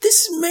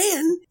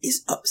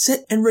is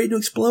upset and ready to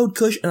explode,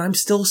 Kush, and I'm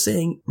still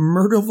saying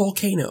Murder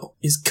Volcano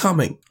is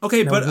coming.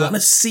 Okay, but I want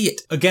to see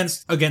it.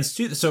 Against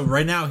you. So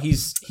right now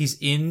he's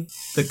in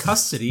the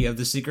custody of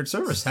the Secret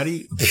Service. How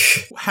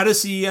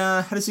does he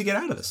get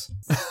out of this?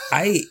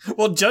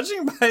 Well,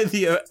 judging by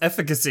the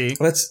efficacy of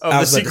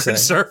the Secret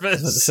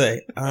Service. Let's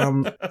say,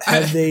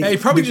 he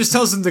probably just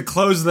tells them to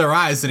close their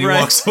eyes and he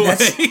walks away.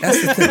 That's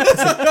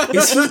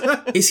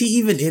the thing. Is he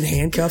even in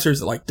handcuffs or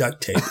is it like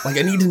duct tape? Like,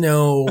 I need to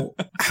know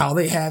how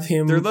they have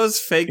him. They're those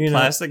fake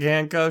plastic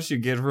handcuffs you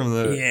get from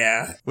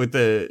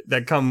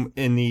that come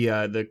in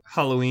the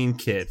Halloween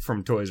kit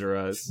from Toys R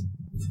Us.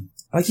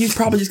 Like, he's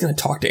probably just going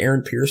to talk to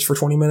Aaron Pierce for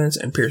 20 minutes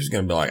and Pierce is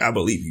going to be like, I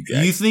believe you,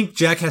 Jack. You think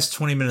Jack has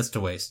 20 minutes to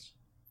waste?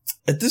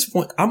 At this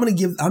point, I'm gonna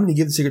give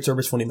the Secret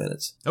Service 20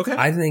 minutes. Okay.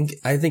 I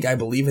think I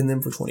believe in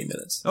them for 20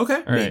 minutes.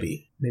 Okay.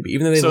 Maybe.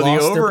 Even though they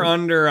lost. So the over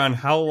under on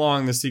how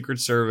long the Secret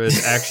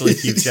Service actually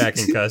keeps Jack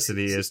in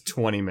custody is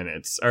 20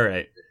 minutes. All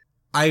right.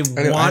 I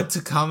want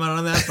to comment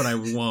on that, but I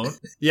won't.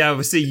 Yeah,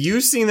 but see,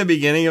 you've seen the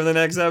beginning of the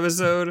next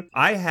episode.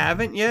 I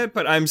haven't yet,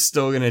 but I'm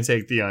still going to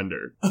take the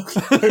under.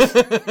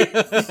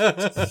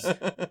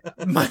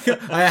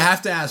 I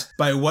have to ask,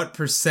 by what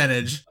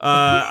percentage?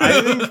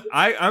 I think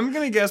I'm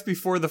going to guess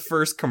before the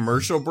first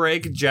commercial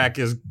break, Jack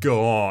is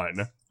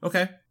gone.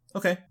 Okay.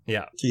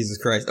 Yeah. Jesus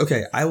Christ.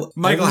 Okay.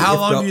 Michael, how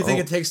long do you think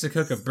it takes to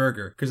cook a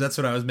burger? Because that's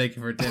what I was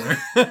making for dinner.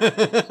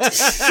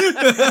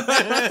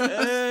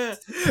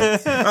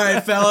 All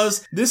right,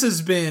 fellas. This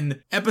has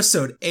been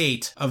episode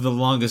 8 of The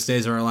Longest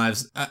Days of Our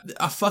Lives.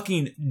 A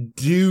fucking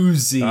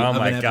doozy of an episode. Oh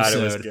my God,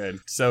 it was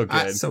good. So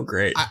good. So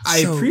great.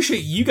 I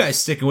appreciate you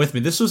guys sticking with me.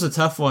 This was a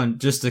tough one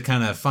just to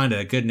kind of find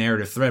a good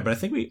narrative thread, but I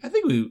think we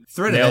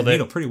threaded that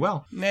needle pretty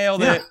well.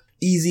 Nailed it.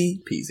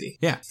 Easy peasy.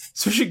 Yeah.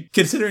 Especially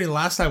considering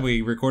last time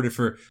we recorded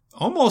for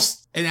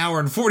almost an hour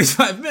and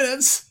 45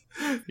 minutes.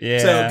 Yeah.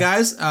 So,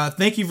 guys,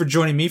 thank you for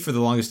joining me for The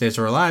Longest Days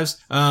of Our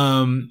Lives.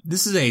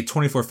 This is a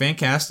 24 fan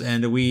cast,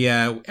 and we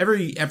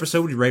every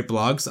episode we write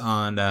blogs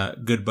on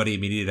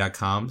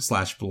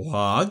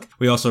goodbuddymedia.com/blog.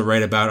 We also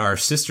write about our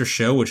sister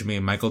show, which me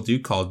and Michael do,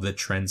 called The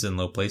Trends in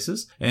Low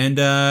Places. And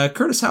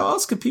Curtis, how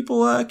else can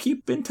people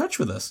keep in touch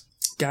with us?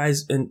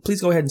 Guys, and please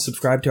go ahead and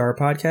subscribe to our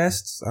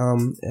podcasts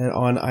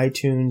on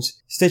iTunes,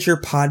 Stitcher,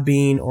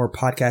 Podbean, or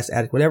Podcast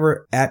Addict,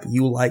 whatever app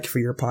you like for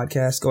your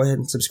podcast. Go ahead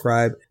and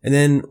subscribe, and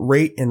then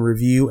rate and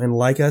review and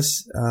like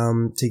us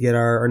to get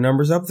our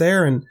numbers up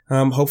there, and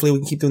hopefully we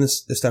can keep doing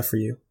this stuff for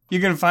you. You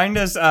can find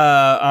us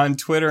on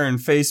Twitter and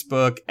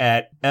Facebook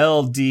at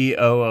LDOOLcast,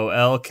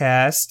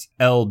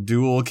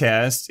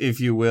 LDualcast,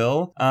 if you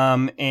will.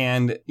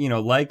 And,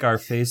 like our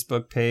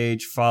Facebook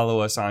page,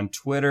 follow us on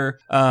Twitter.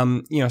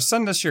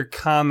 Send us your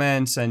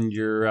comments and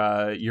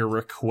your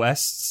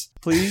requests.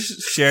 Please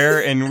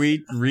share and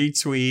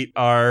retweet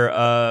our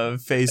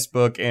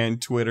Facebook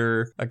and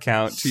Twitter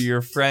account to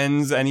your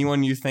friends,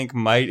 anyone you think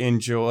might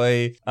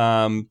enjoy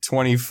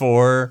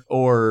 24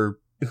 or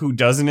who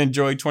doesn't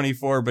enjoy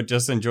 24 but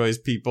just enjoys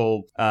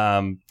people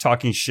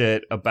talking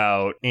shit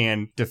about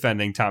and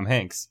defending Tom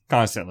Hanks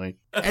constantly.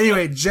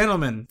 Anyway,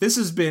 gentlemen, this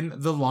has been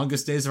the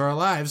longest days of our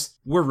lives.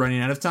 We're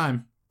running out of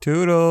time.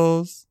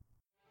 Toodles.